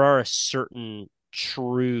a certain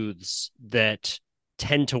truths that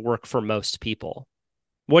tend to work for most people.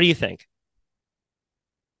 What do you think?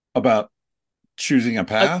 About choosing a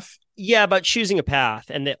path? Yeah, about choosing a path,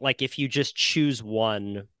 and that like if you just choose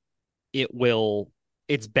one,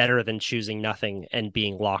 it's better than choosing nothing and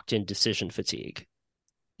being locked in decision fatigue.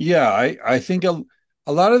 Yeah, I think a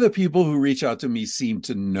lot of the people who reach out to me seem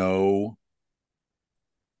to know,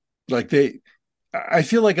 like I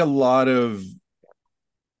feel like a lot of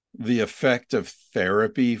the effect of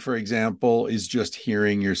therapy, for example, is just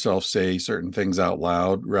hearing yourself say certain things out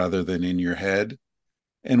loud rather than in your head.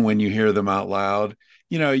 And when you hear them out loud,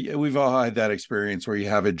 we've all had that experience where you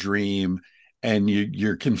have a dream and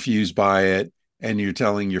you're confused by it and you're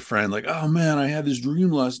telling your friend like, oh man, I had this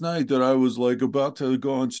dream last night that I was like about to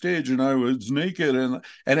go on stage and I was naked. And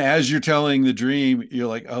as you're telling the dream, you're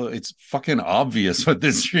like, oh, it's fucking obvious what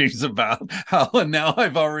this dream's about. How, and now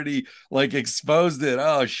I've already like exposed it.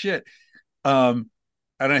 Oh shit. Um,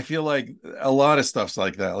 And I feel like a lot of stuff's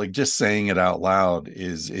like that. Like just saying it out loud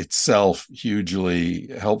is itself hugely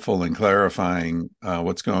helpful in clarifying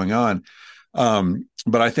what's going on.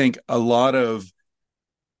 But I think a lot of,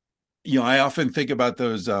 I often think about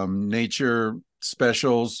those nature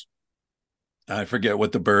specials. I forget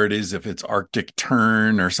what the bird is, if it's Arctic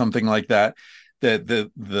tern or something like that. That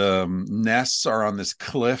the nests are on this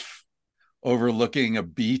cliff overlooking a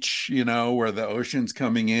beach, where the ocean's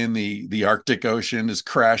coming in, the Arctic Ocean is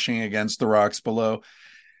crashing against the rocks below.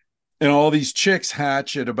 And all these chicks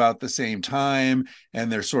hatch at about the same time,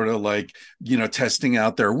 and they're sort of like, testing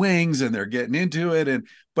out their wings, and they're getting into it.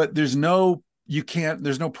 But there's no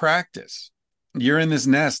practice. You're in this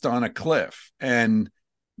nest on a cliff, and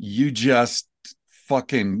you just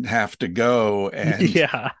fucking have to go and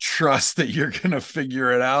Yeah. trust that you're going to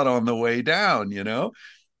figure it out on the way down.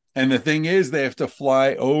 And the thing is, they have to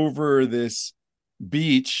fly over this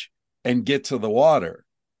beach and get to the water.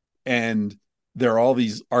 And there are all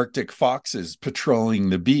these Arctic foxes patrolling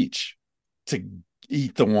the beach to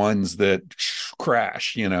eat the ones that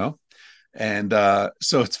crash. And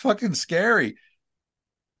so it's fucking scary.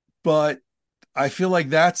 But I feel like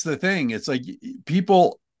that's the thing. It's like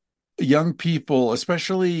young people,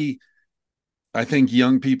 especially I think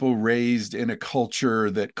young people raised in a culture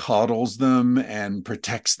that coddles them and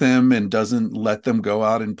protects them and doesn't let them go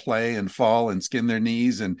out and play and fall and skin their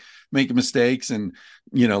knees and make mistakes and,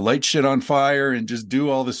 light shit on fire and just do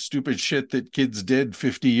all the stupid shit that kids did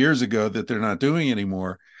 50 years ago that they're not doing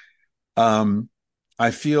anymore.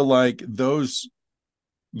 I feel like those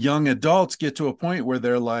young adults get to a point where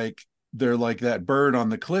they're like that bird on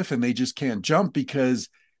the cliff, and they just can't jump because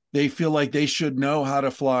they feel like they should know how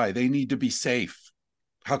to fly. They need to be safe.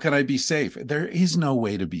 How can I be safe? There is no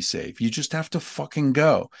way to be safe. You just have to fucking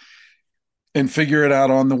go and figure it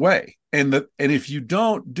out on the way. And if you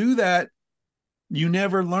don't do that, you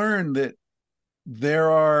never learn that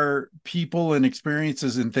there are people and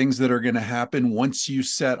experiences and things that are going to happen once you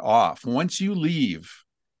set off. Once you leave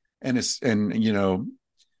and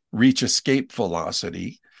reach escape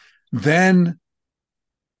velocity, then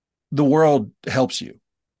the world helps you.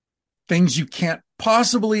 Things you can't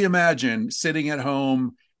possibly imagine sitting at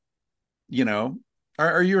home,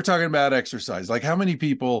 or you were talking about exercise. Like how many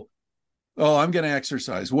people, oh, I'm going to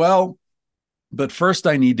exercise. Well, but first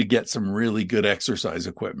I need to get some really good exercise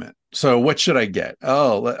equipment. So what should I get?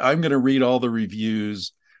 Oh, I'm going to read all the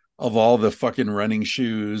reviews of all the fucking running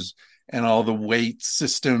shoes and all the weight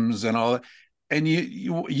systems and all that. And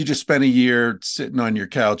you just spent a year sitting on your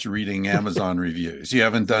couch reading Amazon reviews. You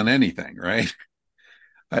haven't done anything, right?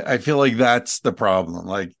 I feel like that's the problem.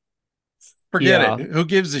 Like, forget Yeah. it. Who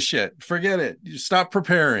gives a shit? Forget it. You stop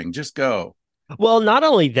preparing. Just go. Well, not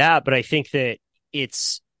only that, but I think that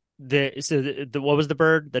it's the what was the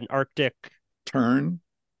bird? Turn.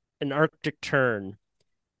 An Arctic tern.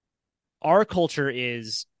 Our culture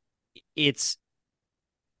is it's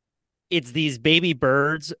it's these baby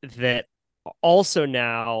birds that also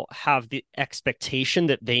now have the expectation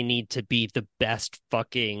that they need to be the best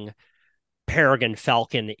fucking peregrine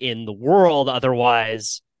falcon in the world.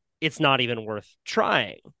 Otherwise, it's not even worth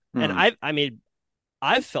trying. And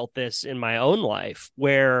I've felt this in my own life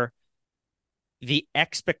where the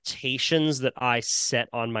expectations that I set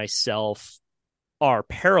on myself are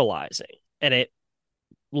paralyzing. And it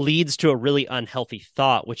leads to a really unhealthy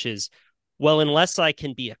thought, which is, well, unless I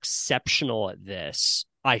can be exceptional at this,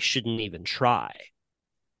 I shouldn't even try.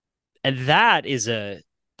 And that's a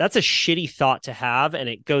shitty thought to have. And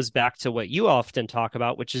it goes back to what you often talk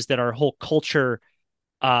about, which is that our whole culture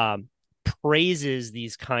praises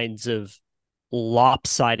these kinds of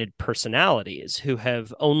lopsided personalities who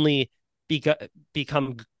have only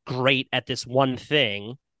become great at this one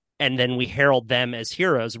thing, and then we herald them as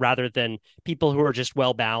heroes rather than people who are just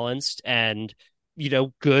well balanced and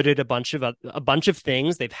good at a bunch of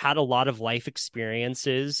things. They've had a lot of life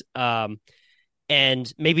experiences,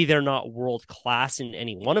 and maybe they're not world class in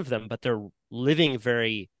any one of them, but they're living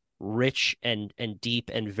very rich and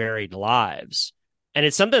deep and varied lives. And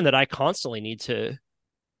it's something that I constantly need to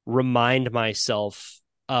remind myself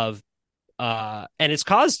of. And it's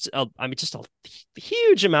caused, just a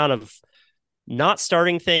huge amount of not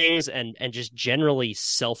starting things and just generally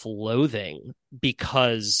self-loathing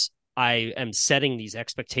because I am setting these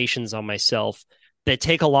expectations on myself that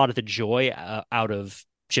take a lot of the joy out of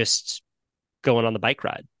just going on the bike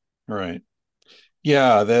ride. Right.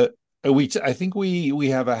 Yeah. I think we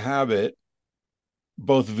have a habit,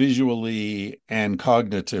 both visually and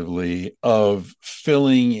cognitively, of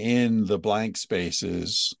filling in the blank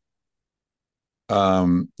spaces,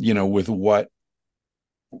 with what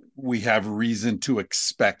we have reason to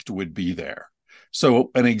expect would be there.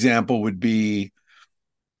 So an example would be,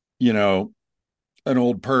 you know, an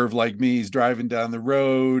old perv like me is driving down the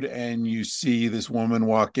road and you see this woman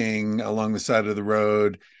walking along the side of the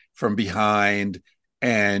road from behind,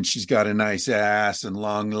 and she's got a nice ass and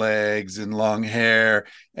long legs and long hair,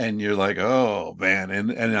 and you're like, oh man.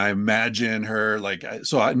 And I imagine her like,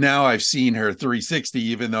 now I've seen her 360,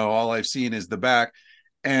 even though all I've seen is the back.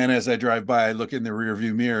 And as I drive by, I look in the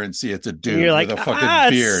rearview mirror and see it's a And you're dude with like, a fucking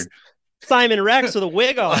it's beard. Simon Rex with a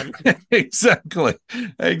wig on. Exactly.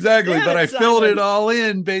 Exactly. Damn But it, I filled it Simon. all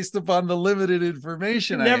in based upon the limited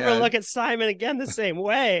information Could I never had. look at Simon again the same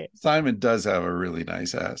way. Simon does have a really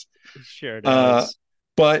nice ass. He sure Uh, does.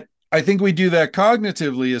 but I think we do that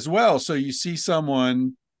cognitively as well. So you see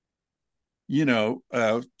someone,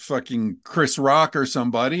 fucking Chris Rock or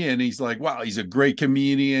somebody, and he's like, wow, he's a great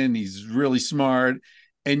comedian. He's really smart.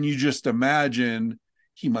 And you just imagine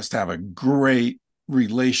he must have a great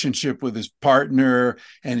relationship with his partner,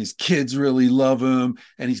 and his kids really love him,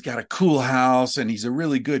 and he's got a cool house, and he's a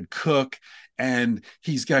really good cook, and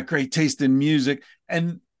he's got great taste in music.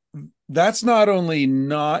 And that's not only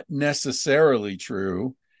not necessarily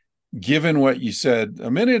true, given what you said a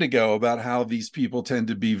minute ago about how these people tend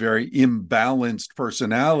to be very imbalanced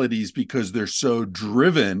personalities because they're so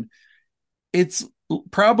driven, it's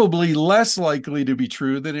probably less likely to be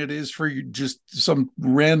true than it is for just some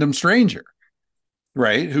random stranger,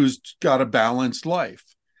 right? Who's got a balanced life.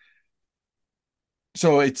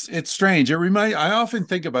 So it's strange. I often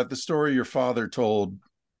think about the story your father told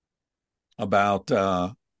about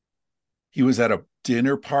he was at a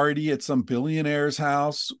dinner party at some billionaire's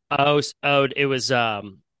house. It was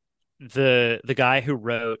the guy who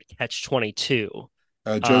wrote Catch 22.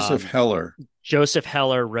 Joseph Um, Heller. Joseph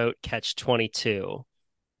Heller wrote Catch 22.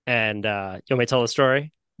 And you want me to tell the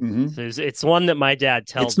story? Mm-hmm. So it's one that my dad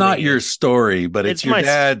It's tells not your me. story, but it's It's your my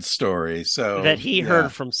dad's story. that So he yeah.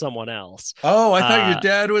 heard from someone else. Oh, I thought your Uh,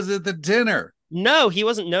 dad was at the dinner. no, he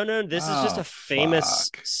wasn't. No, no, this is just Oh, a famous.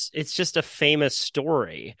 fuck. It's just a famous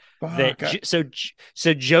story that. Fuck.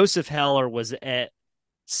 So Joseph Heller was at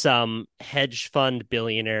some hedge fund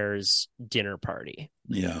billionaire's dinner party,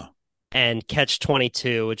 Yeah. and Catch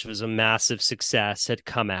 22, which was a massive success, had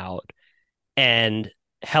come out, and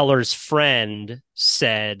Heller's friend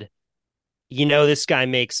said, this guy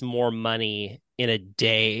makes more money in a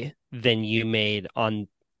day than you made on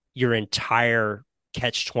your entire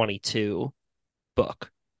Catch 22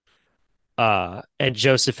 book. And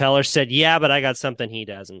Joseph Heller said, yeah, but I got something he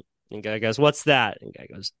doesn't. And guy goes, what's that? And guy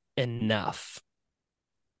goes, enough.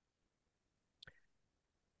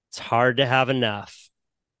 It's hard to have enough.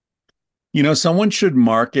 Someone should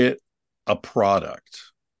market a product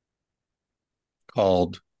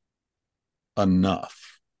called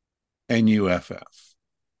Enough, Nuff.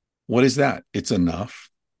 What is that? It's enough.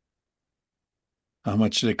 How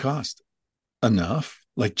much did it cost? Enough.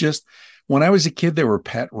 Like, just when I was a kid, there were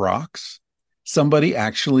pet rocks. Somebody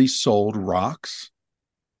actually sold rocks,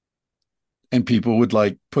 and people would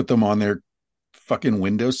like put them on their fucking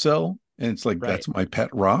windowsill. And it's like, Right. that's my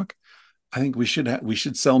pet rock. I think we should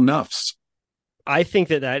sell Nuffs. I think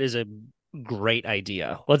that is a great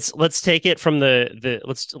idea. Let's take it from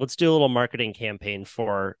let's do a little marketing campaign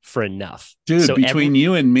for enough. Dude, So between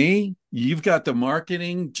you and me, you've got the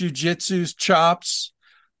marketing jujitsu's chops.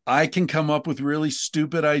 I can come up with really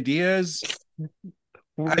stupid ideas.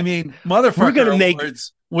 I mean, we're Motherfucker gonna make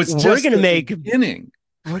Awards was we're just gonna the make beginning.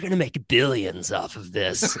 we're gonna make billions off of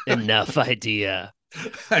this enough idea.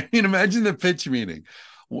 I mean, imagine the pitch meeting.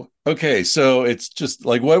 Okay, so it's just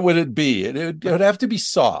like, what would it be? It would have to be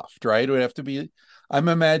soft, right? It would have to be. I'm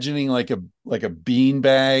imagining like a bean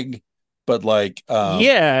bag, but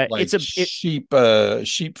Yeah, like sheep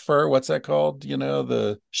fur. What's that called?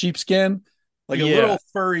 The sheepskin, like a yeah, little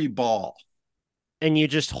furry ball. and you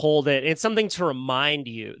just hold it. It's something to remind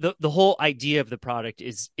you. The whole idea of the product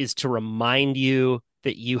is to remind you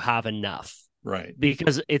that you have enough. Right.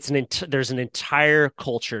 Because there's an entire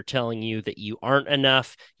culture telling you that you aren't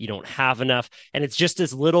enough, you don't have enough, and it's just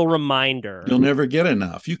this little reminder. You'll never get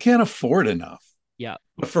enough. You can't afford enough. Yeah,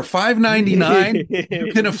 But for $5.99,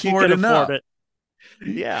 you can afford enough. It.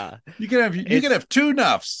 Yeah, You can have two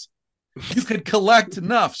Nuffs. You could collect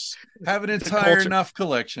Nuffs. Have an entire Nuff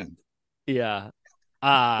collection. Yeah.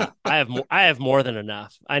 I have more than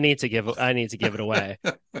enough. I need to give it away.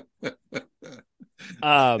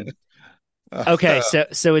 Okay,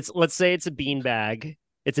 so let's say it's a bean bag.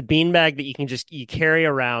 It's a bean bag that you carry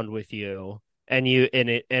around with you, and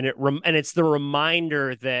it's the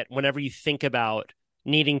reminder that whenever you think about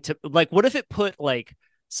needing to, like, what if it put like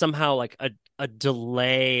somehow like a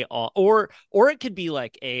delay on, or it could be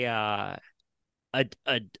like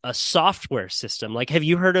a software system. Like, have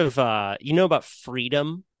you heard of about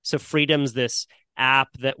Freedom? So Freedom's this app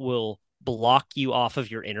that will block you off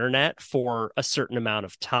of your internet for a certain amount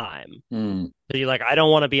of time. Mm. So you're like, I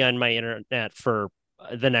don't want to be on my internet for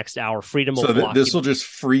the next hour. Freedom will So block this you. will just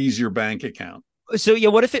freeze your bank account. So yeah,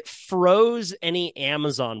 what if it froze any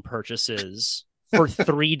Amazon purchases for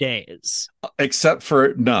 3 days? Except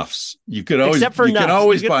for nuffs. Except for You can nuffs.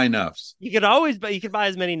 always buy nuffs. You could buy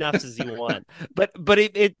as many nuffs as you want. But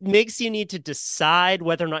it makes you need to decide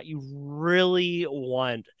whether or not you really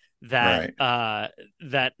want that Right.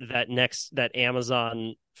 that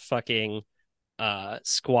Amazon fucking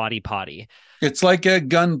squatty potty. It's like a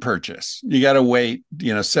gun purchase. You got to wait,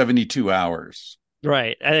 72 hours.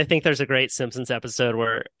 Right. And I think there's a great Simpsons episode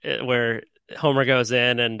where Homer goes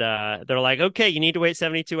in and they're like, okay, you need to wait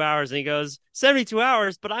 72 hours. And he goes, 72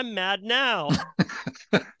 hours, but I'm mad now.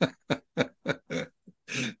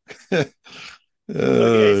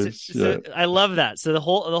 Okay, so I love that. So the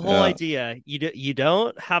whole Yeah. idea, you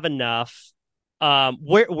don't have enough.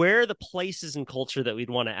 Where are the places in culture that we'd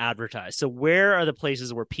want to advertise? So where are the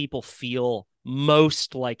places where people feel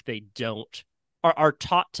most like they don't are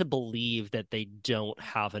taught to believe that they don't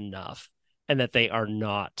have enough and that they are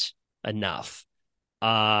not enough?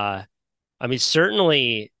 I mean,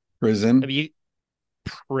 certainly, I Prison. mean,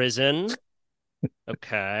 prison. We'll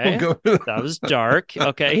Okay. go. That was dark.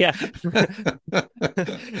 Okay, yeah.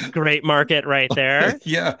 Great market right there.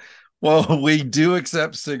 Yeah. Well, we do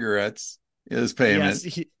accept cigarettes as payment.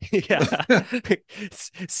 Yes, yeah.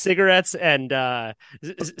 Cigarettes and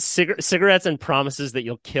cigarettes and promises that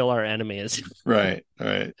you'll kill our enemies. Right.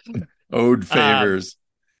 Right. Owed Um, favors.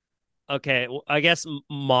 okay, well, I guess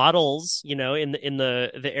models, in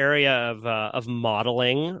the area of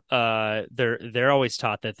modeling, they're always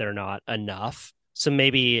taught that they're not enough. So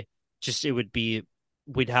maybe just it would be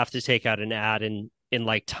we'd have to take out an ad in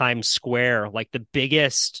like Times Square, like the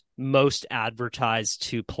biggest, most advertised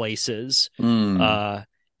two places Mm. uh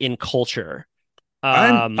in culture.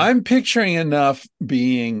 I'm Um I'm picturing enough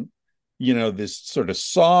being, this sort of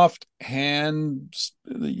soft hand,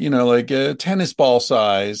 like a tennis ball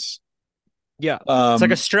size. yeah. It's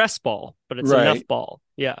like a Um, stress ball, but it's enough right. ball.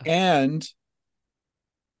 Yeah. And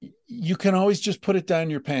you can always just put it down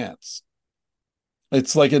your pants.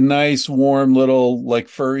 It's like a nice, warm little like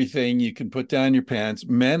furry thing you can put down your pants.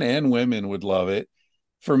 Men and women would love it.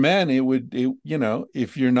 For men,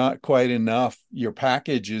 if you're not quite enough, your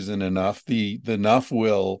package isn't enough. The enough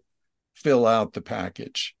will fill out the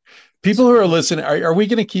package. People who are listening, are we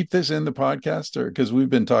going to keep this in the podcast, or because we've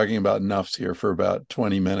been talking about nuffs here for about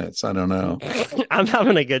 20 minutes? I don't know. I'm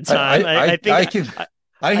having a good time. I think I can I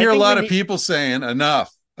I hear a think we lot of need people saying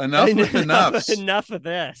enough with the nuffs. enough of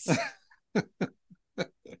this.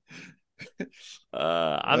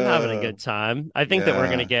 I'm having a Uh, good time. I think that we're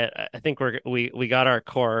gonna yeah, get. I think we got our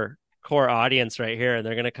core audience right here, and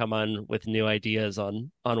they're gonna come on with new ideas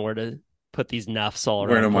on where to put these nuffs all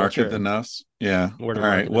where around to market culture the and nuffs. Yeah. where to All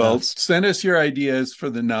right. market the Well, nuffs. send us your ideas for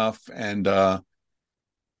the nuff, and I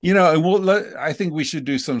think we should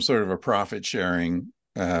do some sort of a profit sharing.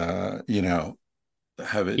 Have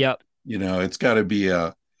it. Yep. It's got to be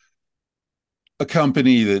a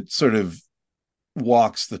company that sort of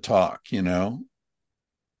walks the talk. hmm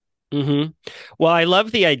Well, I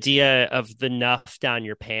love the idea of the nuff down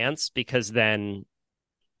your pants because then,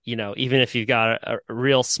 even if you've got a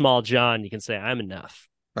real small John, you can say, I'm enough.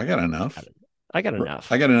 I got enough. I got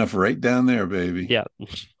enough. I got enough right down there, baby. Yeah.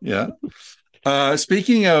 Yeah.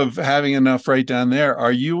 Speaking of having enough right down there,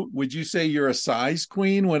 would you say you're a size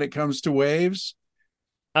queen when it comes to waves?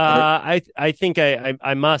 Or, I think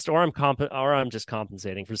I must, or I'm just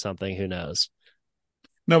compensating for something. Who knows?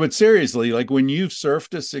 no, but seriously, like when you've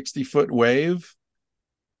surfed a 60-foot wave,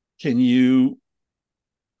 can you,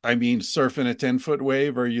 surf in a 10-foot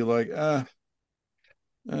wave? Or are you like,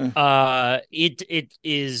 It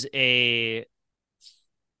is a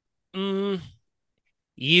mm,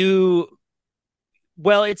 you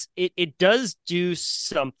well, it does do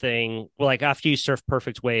something like after you surf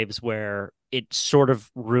perfect waves where it sort of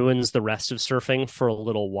ruins the rest of surfing for a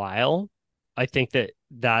little while. I think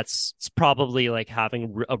that's it's probably like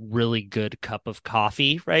having a really good cup of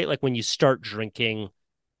coffee, right? Like when you start drinking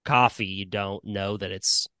coffee, you don't know that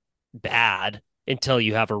it's bad until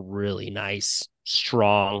you have a really nice,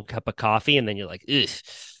 strong cup of coffee, and then you're like, ugh.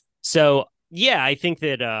 So yeah, I think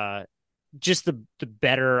that just the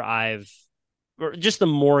better or just the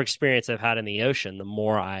more experience I've had in the ocean, the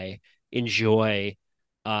more I enjoy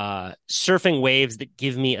surfing waves that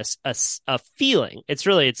give me a feeling. It's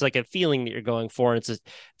like a feeling that you're going for, and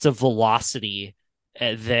it's a velocity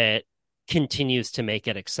that continues to make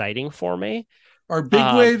it exciting for me. Are big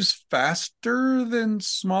Um, waves faster than oh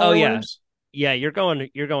smaller yeah, waves? yeah, you're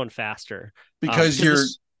going faster. Because Because you're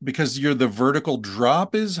this because you're the vertical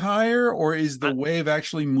drop is higher, or is the uh, wave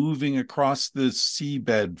actually moving across the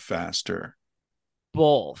seabed faster?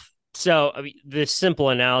 both. So I mean, the simple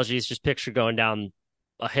analogy is just picture going down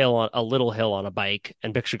a little hill on a bike,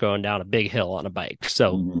 and picture going down a big hill on a bike.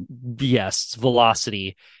 So Mhm. yes,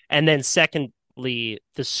 velocity, and then secondly,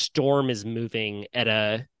 the storm is moving at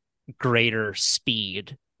a greater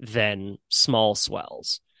speed than small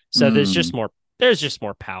swells. So Mm, there's just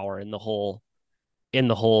more power in the whole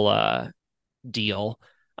deal.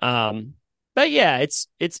 Um, but yeah, it's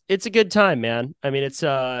a good time, man. I mean,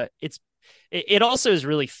 it also is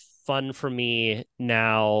really fun for me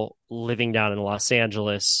now living down in Los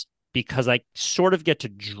Angeles because I sort of get to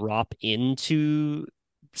drop into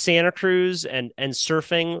Santa Cruz and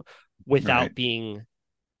surfing right. without being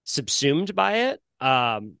subsumed by it.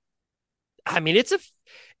 I mean,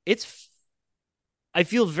 it's I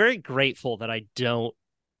feel very grateful that I don't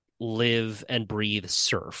live and breathe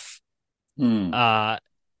surf. Mm, Uh,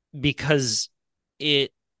 because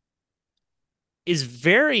it is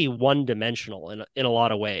very one dimensional in a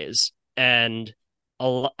lot of ways. And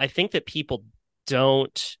I think that people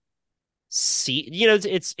don't see,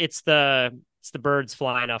 it's the birds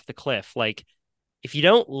flying off the cliff. Like if you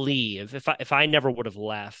don't leave, if I never would have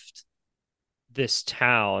left this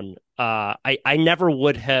town, I never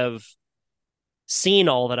would have seen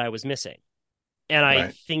all that I was missing. And I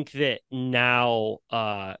right. think that now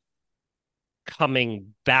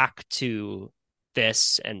coming back to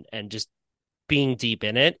this and just being deep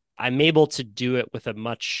in it, I'm able to do it with a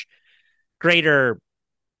much greater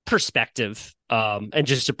perspective and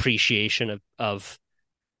just appreciation of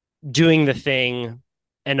doing the thing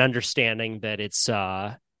and understanding that it's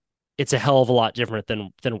a hell of a lot different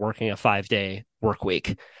than working a 5 day work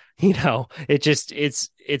week.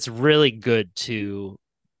 It's really good to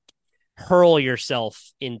hurl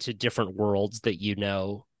yourself into different worlds that you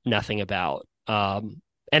know nothing about.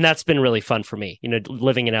 And that's been really fun for me.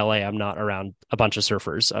 Living in LA, I'm not around a bunch of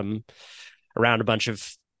surfers. I'm around a bunch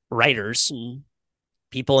of writers and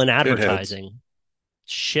people in Shitheads. advertising,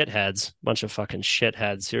 shitheads, bunch of fucking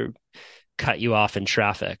shitheads who cut you off in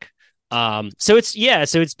traffic. So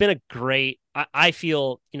it's been a great. I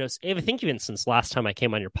feel I think even since last time I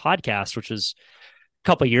came on your podcast, which was a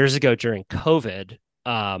couple of years ago during COVID.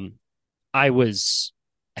 Um, I was.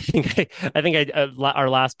 Our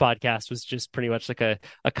last podcast was just pretty much like a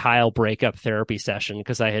Kyle breakup therapy session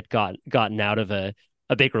because I had gotten out of a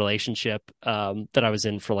big relationship that I was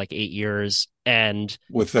in for like 8 years, and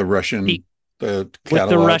With the the the with the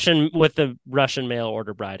catalog. Russian mail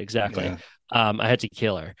order bride, exactly. Yeah. I had to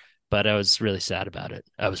kill her, but I was really sad about it.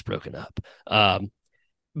 I was broken up.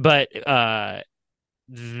 But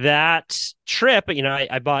that trip,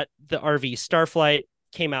 I bought the RV Starflight,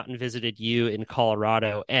 came out and visited you in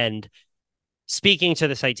Colorado, and speaking to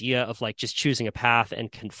this idea of like just choosing a path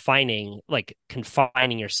and confining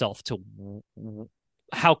yourself to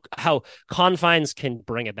how confines can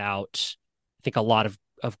bring about, I think, a lot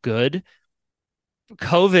of good.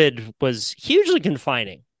 COVID was hugely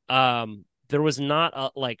confining. There was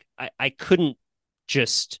not like I couldn't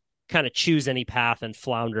just kind of choose any path and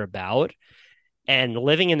flounder about. And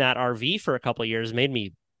living in that RV for a couple of years made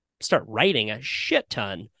me start writing a shit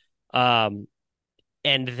ton. Um,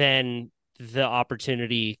 and then the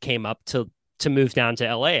opportunity came up to move down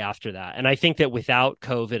to LA after that. And I think that without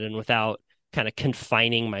COVID and without kind of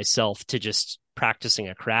confining myself to just practicing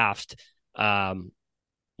a craft, um,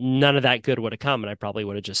 none of that good would have come, and I probably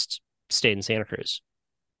would have just stayed in Santa Cruz.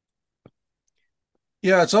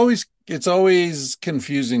 Yeah, it's always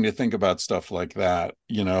confusing to think about stuff like that,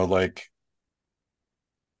 like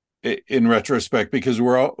in retrospect, because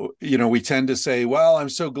we're all, we tend to say, well, I'm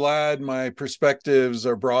so glad my perspectives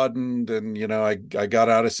are broadened, and I got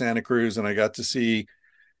out of Santa Cruz and I got to see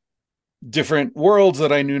different worlds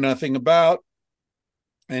that I knew nothing about.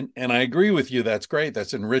 And I agree with you, that's great,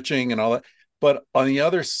 that's enriching and all that. But on the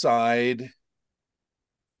other side,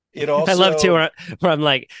 it I love too also where I'm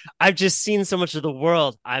like, I've just seen so much of the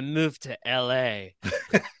world. I moved to LA.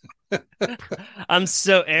 I'm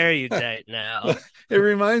so erudite now. it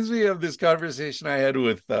reminds me of this conversation I had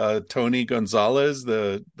with Tony Gonzalez,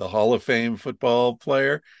 the Hall of Fame football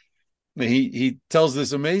player. He tells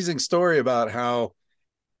this amazing story about how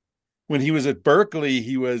when he was at Berkeley,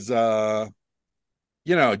 he was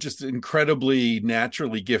just incredibly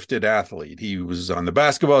naturally gifted athlete. He was on the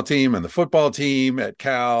basketball team and the football team at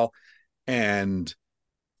Cal, and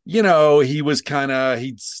he was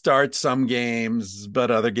he'd start some games, but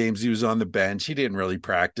other games he was on the bench. He didn't really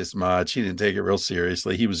practice much. He didn't take it real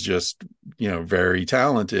seriously. He was just, very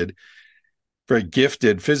talented, very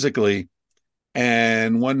gifted physically.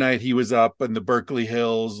 And one night he was up in the Berkeley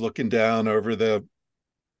Hills looking down over the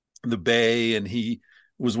bay, and he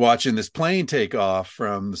was watching this plane take off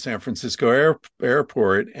from the San Francisco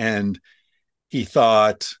airport. And he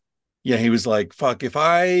thought, he was like, fuck, if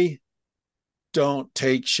I don't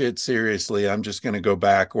take shit seriously, I'm just going to go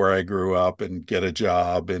back where I grew up and get a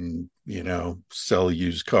job and, sell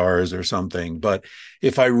used cars or something. But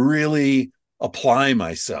if I really apply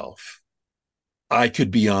myself, I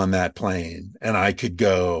could be on that plane and I could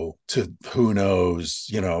go to who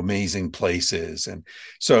knows, amazing places. And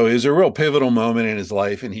so it was a real pivotal moment in his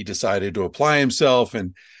life, and he decided to apply himself.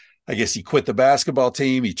 And I guess he quit the basketball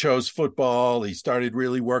team. He chose football. He started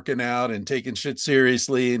really working out and taking shit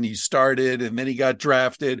seriously. And and then he got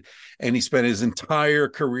drafted, and he spent his entire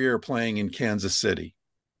career playing in Kansas City.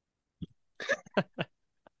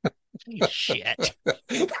 Shit.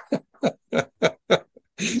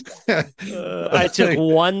 I took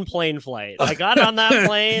one plane flight. I got on that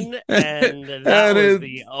plane, and that was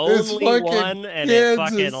the only one, and it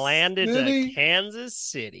fucking landed to Kansas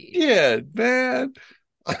City. Yeah, man.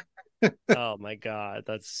 Oh my God,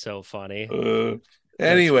 that's so funny.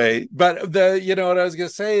 Anyway, but what I was gonna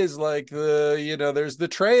say is like there's the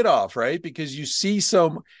trade-off, right? Because you see it's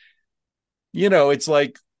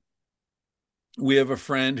like we have a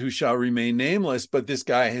friend who shall remain nameless, but this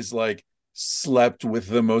guy has like slept with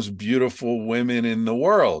the most beautiful women in the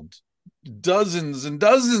world, dozens and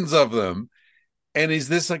dozens of them. And is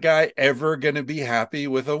this a guy ever going to be happy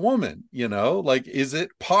with a woman? Like, is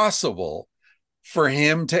it possible for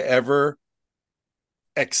him to ever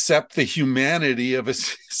accept the humanity of a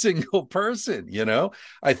single person?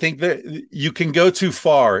 I think that you can go too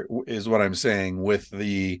far, is what I'm saying, with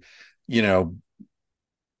the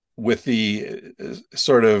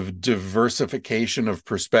sort of diversification of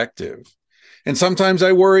perspective. And sometimes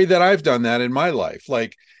I worry that I've done that in my life.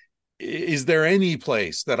 Like, is there any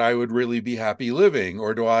place that I would really be happy living?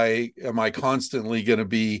 Or am I constantly going to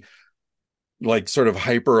be like sort of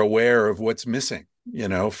hyper aware of what's missing,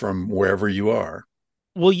 from wherever you are?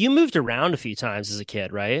 Well, you moved around a few times as a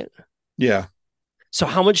kid, right? Yeah. So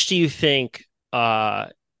how much do you think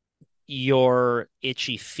your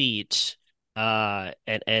itchy feet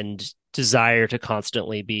and desire to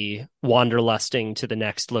constantly be wanderlusting to the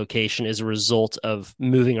next location is a result of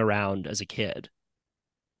moving around as a kid?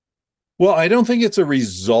 Well, I don't think it's a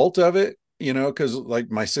result of it, because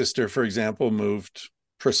like my sister, for example, moved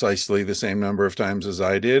precisely the same number of times as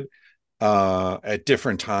I did, at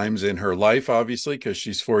different times in her life, obviously, because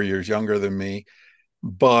she's 4 years younger than me.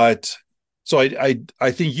 But so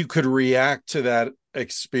I think you could react to that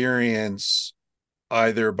experience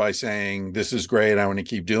either by saying, this is great, I want to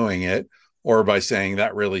keep doing it, or by saying,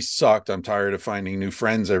 that really sucked, I'm tired of finding new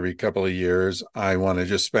friends every couple of years, I want to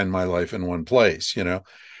just spend my life in one place.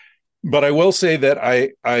 But I will say that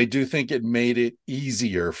I do think it made it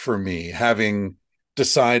easier for me, having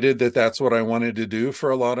decided that that's what I wanted to do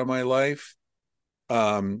for a lot of my life.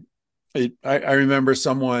 I remember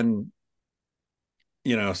someone,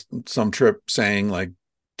 some trip saying like,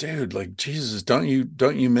 dude, like, Jesus, don't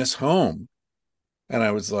you miss home? And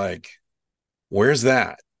I was like, where's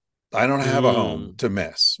that? I don't have a home to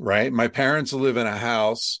miss, right? My parents live in a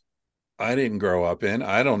house I didn't grow up in.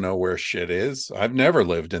 I don't know where shit is. I've never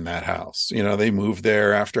lived in that house. They moved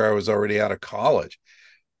there after I was already out of college.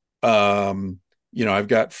 I've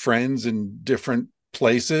got friends in different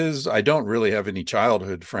places. I don't really have any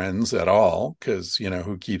childhood friends at all because,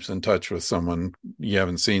 who keeps in touch with someone you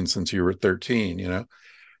haven't seen since you were 13,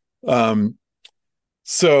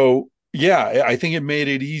 So yeah, I think it made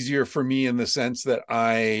it easier for me in the sense that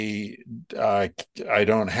I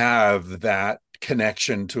don't have that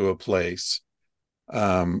connection to a place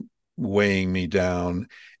weighing me down.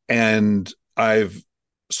 And I've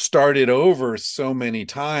started over so many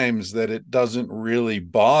times that it doesn't really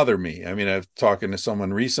bother me. I mean, I've talking to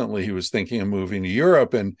someone recently who was thinking of moving to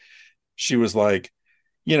Europe, and she was like,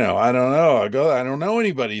 I don't know. I don't know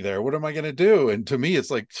anybody there. What am I going to do? And to me,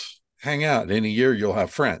 it's like, hang out. In a year, you'll have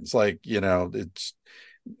friends. Like, there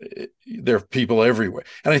are people everywhere.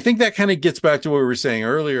 And I think that kind of gets back to what we were saying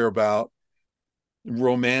earlier about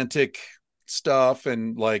romantic stuff.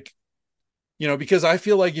 And like, because I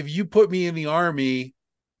feel like if you put me in the army,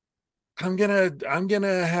 I'm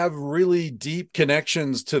gonna have really deep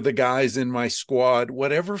connections to the guys in my squad,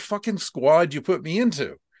 whatever fucking squad you put me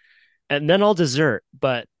into. and then I'll desert.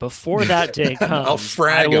 But before that day And I'll comes, I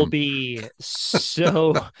frag will them. be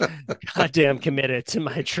so goddamn committed to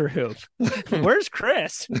my troop. Where's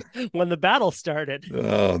Chris when the battle started?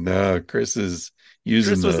 Oh no, Chris is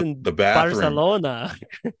using Chris was the in bathroom. Barcelona.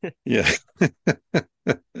 Yeah.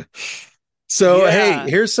 So, hey, Yeah.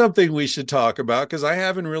 here's something we should talk about because I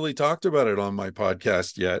haven't really talked about it on my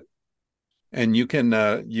podcast yet. And you can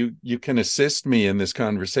assist me in this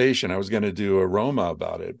conversation. I was going to do a Roma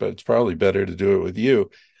about it, but it's probably better to do it with you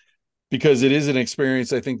because it is an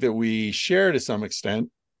experience I think that we share to some extent.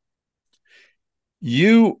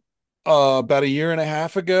 You about a year and a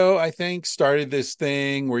half ago, I think, started this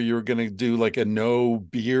thing where you were going to do like a no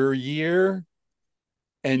beer year.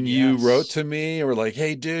 And you wrote Yes. to me or like,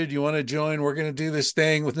 hey, dude, you want to join? We're going to do this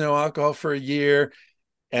thing with no alcohol for a year.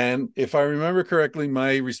 And if I remember correctly,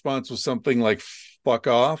 my response was something like, fuck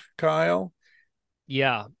off, Kyle.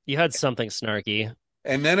 Yeah. You had something snarky.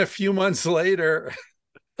 And then a few months later,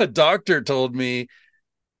 a doctor told me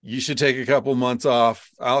you should take a couple months off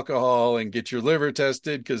alcohol and get your liver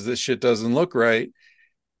tested because this shit doesn't look right.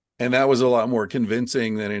 And that was a lot more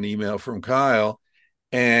convincing than an email from Kyle.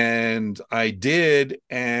 And I did,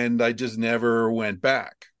 and I just never went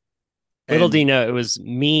back. Little do And you know, it was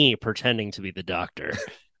me pretending to be the doctor.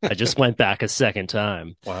 I just went back a second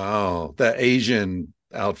time. wow, that Asian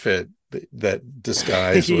outfit, that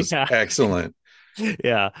disguise was Yeah. excellent.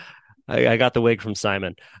 Yeah. I got the wig from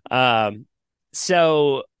Simon. Um,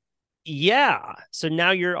 so yeah. So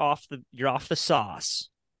now you're off the sauce.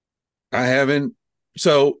 I haven't.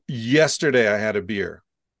 So yesterday I had a beer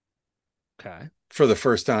Okay. for the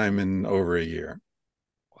first time in over a year,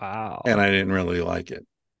 and Wow. I didn't really like it.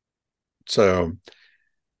 So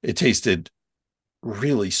it tasted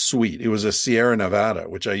really sweet. It was a Sierra Nevada,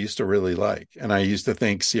 which I used to really like. And I used to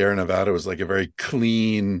think Sierra Nevada was like a very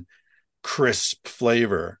clean, crisp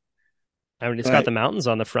flavor. I mean, it's And got I the mountains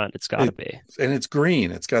on the front. It's got to it be. and it's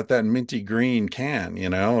green. It's got that minty green can, you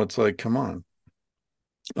know. It's like, come on.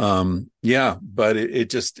 Yeah, but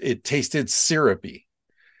it tasted syrupy.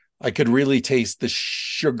 I could really taste the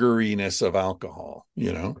sugariness of alcohol,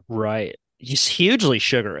 you know. Right. It's hugely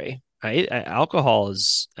sugary. Right? Alcohol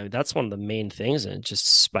is, I mean, that's one of the main things, and it just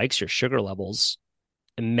spikes your sugar levels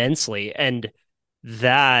immensely. And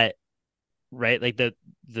that, right, like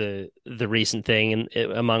the recent thing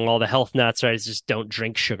and among all the health nuts, right, is just don't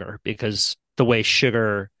drink sugar because the way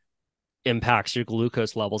sugar impacts your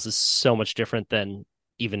glucose levels is so much different than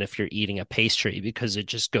even if you're eating a pastry because it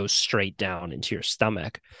just goes straight down into your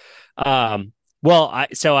stomach. Um, well, I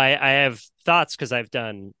have thoughts because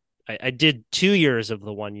I did 2 years of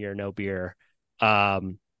the 1 year no beer.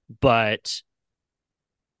 But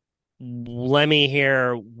let me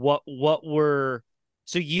hear what were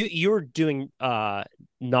so you were doing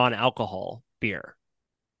non-alcohol beer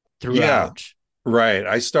Yeah, throughout. right.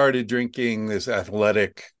 I started drinking this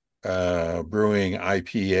athletic brewing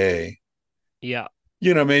IPA, Yeah,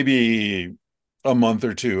 you know, maybe a month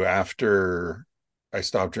or two after I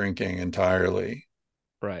stopped drinking entirely.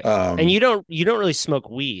 right. And Um, you don't really smoke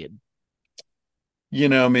weed. you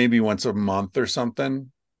know, maybe once a month or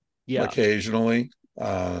something, Yeah. occasionally,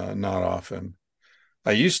 not often.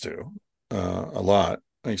 I used to a lot.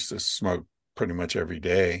 I used to smoke pretty much every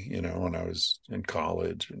day, you know, when I was in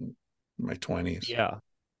college and my 20s. Yeah.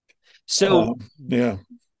 So Yeah.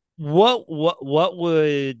 what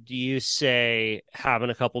would you say having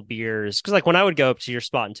a couple beers? Because like when I would go up to your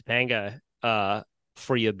spot in Topanga,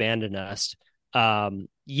 before you abandoned us,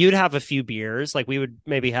 you'd have a few beers. Like we would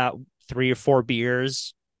maybe have 3 or 4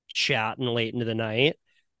 beers, chatting late into the night.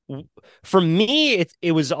 For me,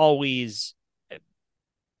 it was always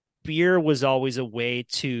beer was always a way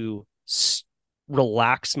to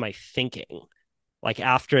relax my thinking like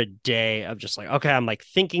after a day of just like okay I'm like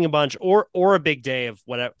thinking a bunch or a big day of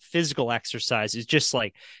whatever physical exercise is just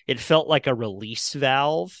like it felt like a release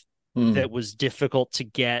valve Hmm. that was difficult to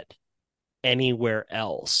get anywhere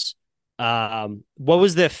else. What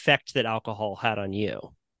was the effect that alcohol had on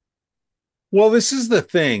you? Well, this is the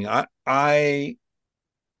thing. I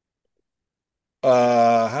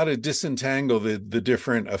how to disentangle the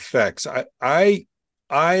different effects.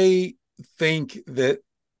 I think that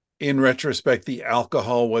in retrospect, the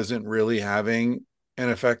alcohol wasn't really having an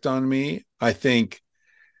effect on me. I think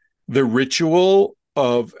the ritual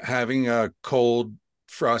of having a cold,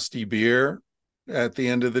 frosty beer at the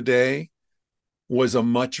end of the day was a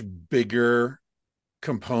much bigger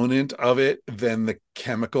component of it than the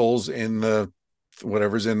chemicals in the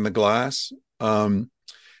whatever's in the glass.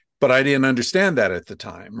 But I didn't understand that at the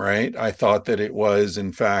time, right? I thought that it was,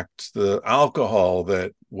 in fact, the alcohol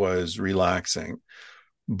that was relaxing.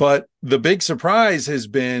 But the big surprise has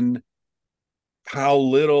been how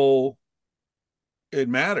little it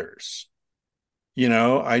matters.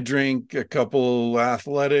 I drink a couple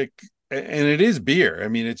athletic, and it is beer. I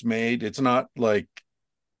mean, it's not like,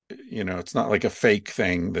 it's not like a fake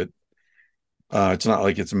thing that, it's not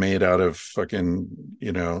like it's made out of fucking,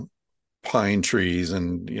 pine trees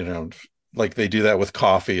and, like they do that with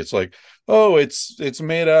coffee. It's like, oh, it's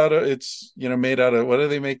made out of, made out of, what do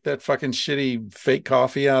they make that fucking shitty fake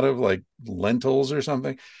coffee out of? Like lentils or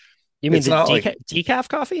something. You mean It's the not like, decaf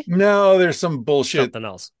coffee? no, there's some bullshit Something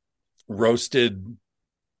else. roasted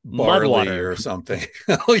Mud barley water. or something.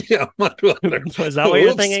 Oh yeah, mud water. Is that what you're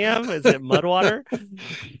Oops. thinking of? Is it mud water?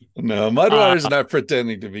 No, mud Uh, water's not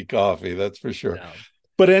pretending to be coffee, that's for sure. no.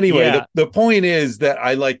 But anyway, Yeah. the point is that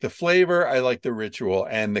I like the flavor, I like the ritual,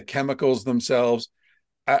 and the chemicals themselves.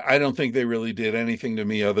 I don't think they really did anything to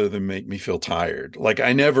me other than make me feel tired. Like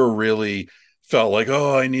I never really felt like,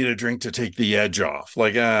 oh, I need a drink to take the edge off.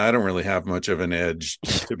 Like I don't really have much of an edge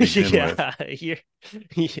to begin with. Yeah, you're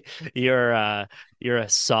you're a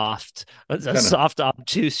Kind of, soft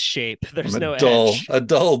obtuse shape. I'm There's no edge. a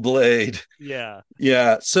dull blade. Yeah.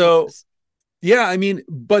 Yeah. So yeah, I mean,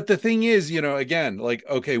 but the thing is, again, like,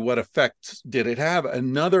 okay, what effect did it have?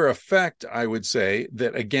 Another effect, I would say,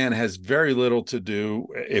 that again has very little to do,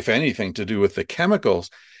 if anything, to do with the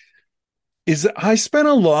chemicals, is that I spent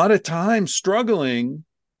a lot of time struggling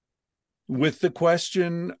with the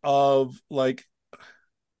question of like,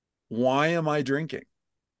 why am I drinking?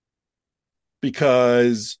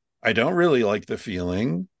 Because I don't really like the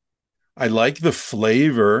feeling. I like the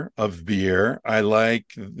flavor of beer. I like,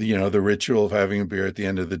 the ritual of having a beer at the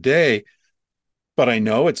end of the day, but I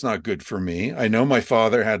know it's not good for me. I know my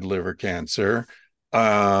father had liver cancer.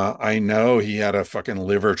 I know he had a fucking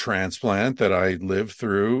liver transplant that I lived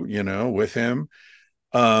through, with him.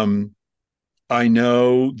 Um, I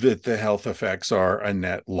know that the health effects are a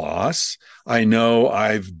net loss. I know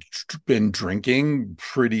I've been drinking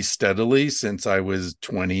pretty steadily since I was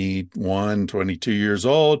 21, 22 years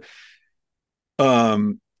old.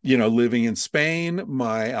 Living in Spain,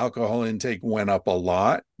 my alcohol intake went up a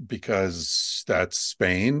lot because that's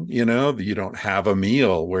Spain. You don't have a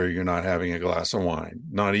meal where you're not having a glass of wine,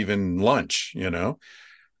 not even lunch, and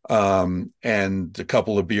a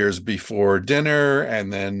couple of beers before dinner,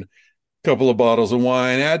 and then a couple of bottles of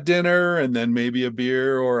wine at dinner, and then maybe a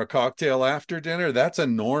beer or a cocktail after dinner. That's a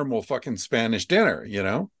normal fucking Spanish dinner.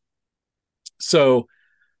 So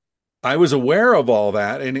I was aware of all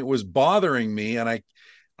that, and it was bothering me, and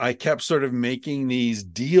I kept sort of making these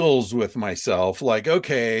deals with myself, like,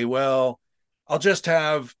 okay, well, I'll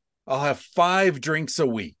have 5 drinks a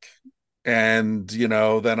week, and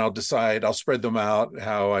then I'll decide, I'll spread them out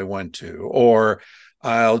how I want to, or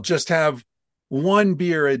I'll just have one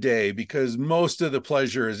beer a day because most of the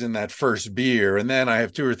pleasure is in that first beer, and then I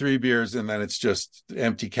have 2 or 3 beers, and then it's just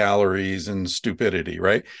empty calories and stupidity,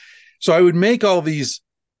 right? So I would make all these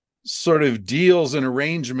sort of deals and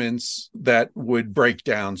arrangements that would break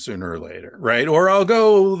down sooner or later, right? Or I'll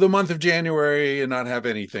go the month of January and not have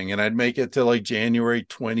anything, and I'd make it to like January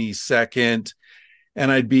 22nd,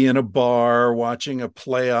 and I'd be in a bar watching a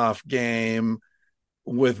playoff game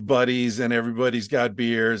with buddies, and everybody's got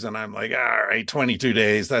beers, and I'm like, all right, 22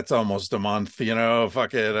 days, that's almost a month,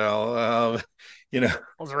 fuck it, I'll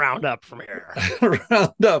Let's round up from here.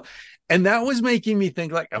 round up. And that was making me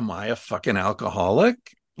think, like, am I a fucking alcoholic?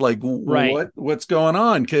 Like, Right. what's going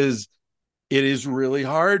on? Because it is really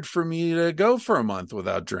hard for me to go for a month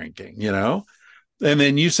without drinking, And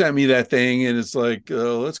then you sent me that thing, and it's like,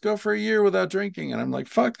 let's go for a year without drinking. And I'm like,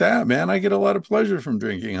 fuck that, man. I get a lot of pleasure from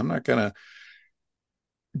drinking. I'm not gonna.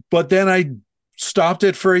 But then I stopped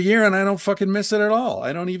it for a year, and I don't fucking miss it at all.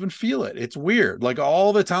 I don't even feel it. It's weird. Like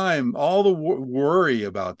all the time, all the worry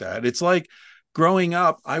about that. It's like growing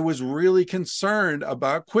up, I was really concerned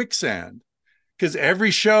about quicksand, because every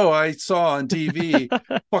show I saw on TV,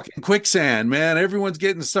 fucking quicksand, man, everyone's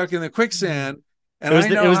getting stuck in the quicksand. And I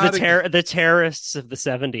know how to the terrorists of the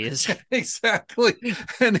 70s. exactly.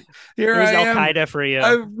 And here It was I Al am. Qaeda for you.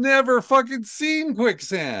 I've never fucking seen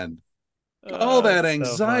quicksand. All that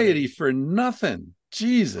It's so funny. anxiety for nothing.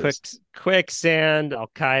 Jesus. Quicksand, Al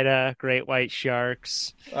Qaeda, great white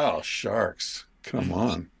sharks. Oh, sharks. Come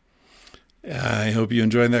on. I hope you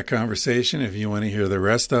enjoyed that conversation. If you want to hear the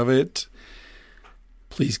rest of it,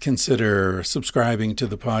 please consider subscribing to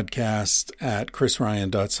the podcast at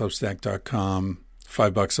chrisryan.substack.com.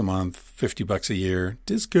 $5 a month, $50 a year,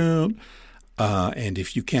 discount. And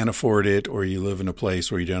if you can't afford it, or you live in a place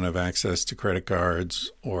where you don't have access to credit cards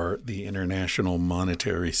or the international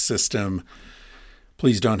monetary system,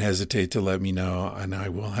 please don't hesitate to let me know, and I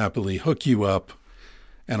will happily hook you up.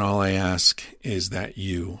 And all I ask is that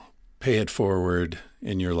you pay it forward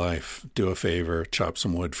in your life. Do a favor, chop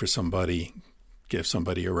some wood for somebody, give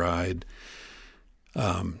somebody a ride.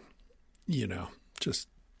 Just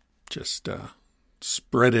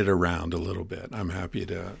spread it around a little bit. I'm happy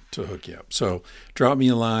to hook you up. So drop me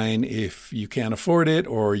a line if you can't afford it,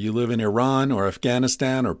 or you live in Iran or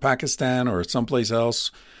Afghanistan or Pakistan or someplace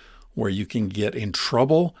else where you can get in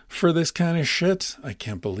trouble for this kind of shit. I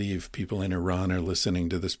can't believe people in Iran are listening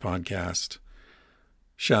to this podcast.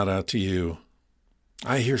 Shout out to you.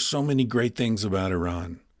 I hear so many great things about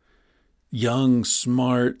Iran. Young,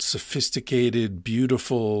 smart, sophisticated,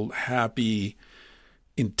 beautiful, happy,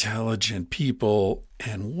 intelligent people.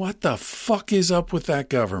 And what the fuck is up with that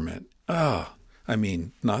government? I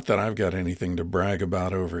mean, not that I've got anything to brag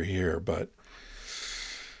about over here, but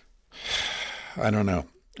I don't know.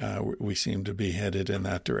 We seem to be headed in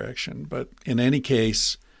that direction. But in any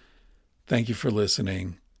case, thank you for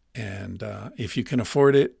listening. And if you can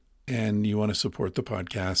afford it and you want to support the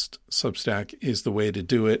podcast, Substack is the way to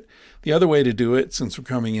do it. The other way to do it, since we're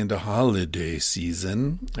coming into holiday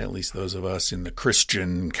season, at least those of us in the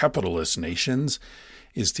Christian capitalist nations,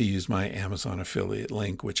 is to use my Amazon affiliate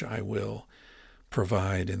link, which I will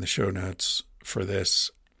provide in the show notes for this.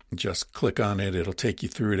 Just click on it. It'll take you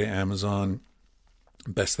through to Amazon.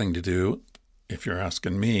 Best thing to do, if you're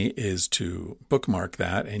asking me, is to bookmark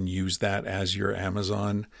that and use that as your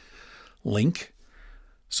Amazon link.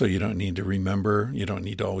 So you don't need to remember. You don't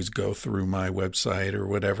need to always go through my website or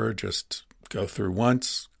whatever. Just go through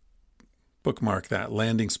once, bookmark that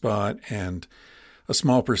landing spot, and a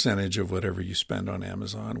small percentage of whatever you spend on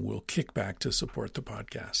Amazon will kick back to support the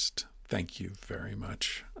podcast. Thank you very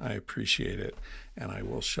much. I appreciate it. And I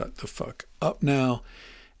will shut the fuck up now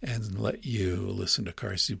and let you listen to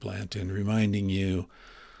Carsey Blanton reminding you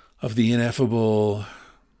of the ineffable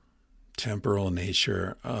temporal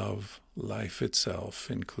nature of life itself,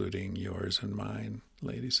 including yours and mine,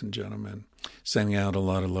 ladies and gentlemen. Sending out a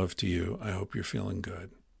lot of love to you. I hope you're feeling good.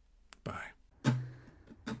 Bye.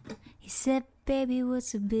 He said, baby,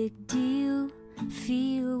 what's a big deal?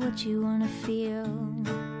 Feel what you want to feel.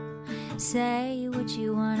 Say what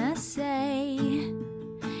you want to say.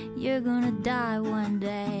 You're gonna die one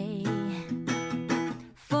day.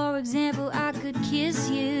 For example, I could kiss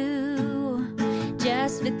you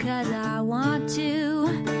just because I want to.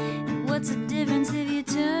 And what's the difference if you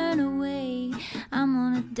turn away? I'm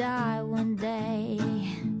gonna die one day.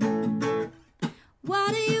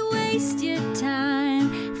 Why do you waste your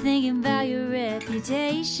time thinking about your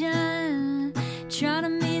reputation? Trying to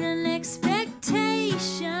meet an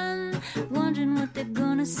expectation, wondering what they're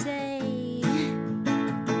gonna say.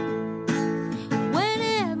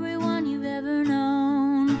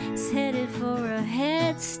 For a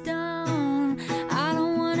headstone, I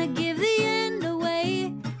don't want to give the end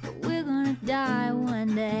away, but we're gonna die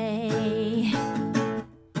one day.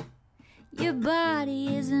 Your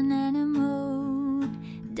body is an animal,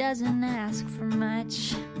 doesn't ask for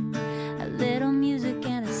much. A little music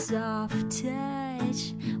and a soft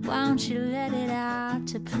touch. Why don't you let it out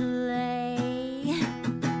to play?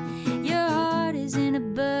 Your heart is in a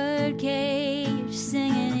birdcage,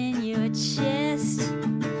 singing in your chest.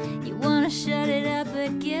 Wanna shut it up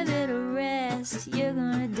but give it a rest. You're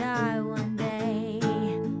gonna die one day.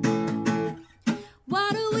 Why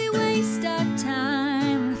do we waste our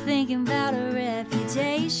time thinking about a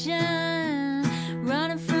reputation?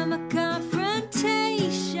 Running from a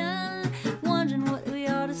confrontation, wondering what we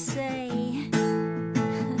ought to say.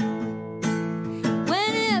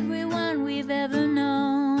 When everyone we've ever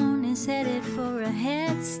known is headed for a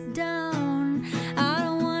headstone, I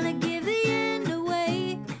don't wanna give the end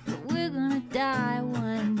away. Die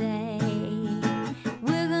one day.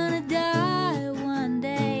 We're gonna die one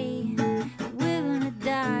day. We're gonna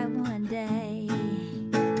die one day.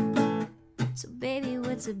 So baby,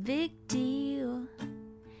 what's a big deal?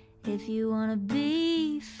 If you wanna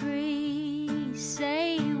be free,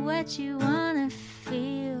 say what you wanna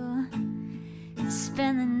feel.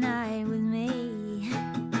 Spend the night with me.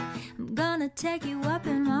 I'm gonna take you up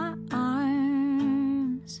in my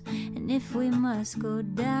arms. And if we must go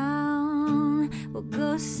down, we'll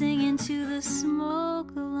go singing to the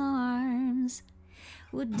smoke alarms.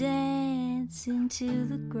 We'll dance into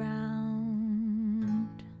the ground.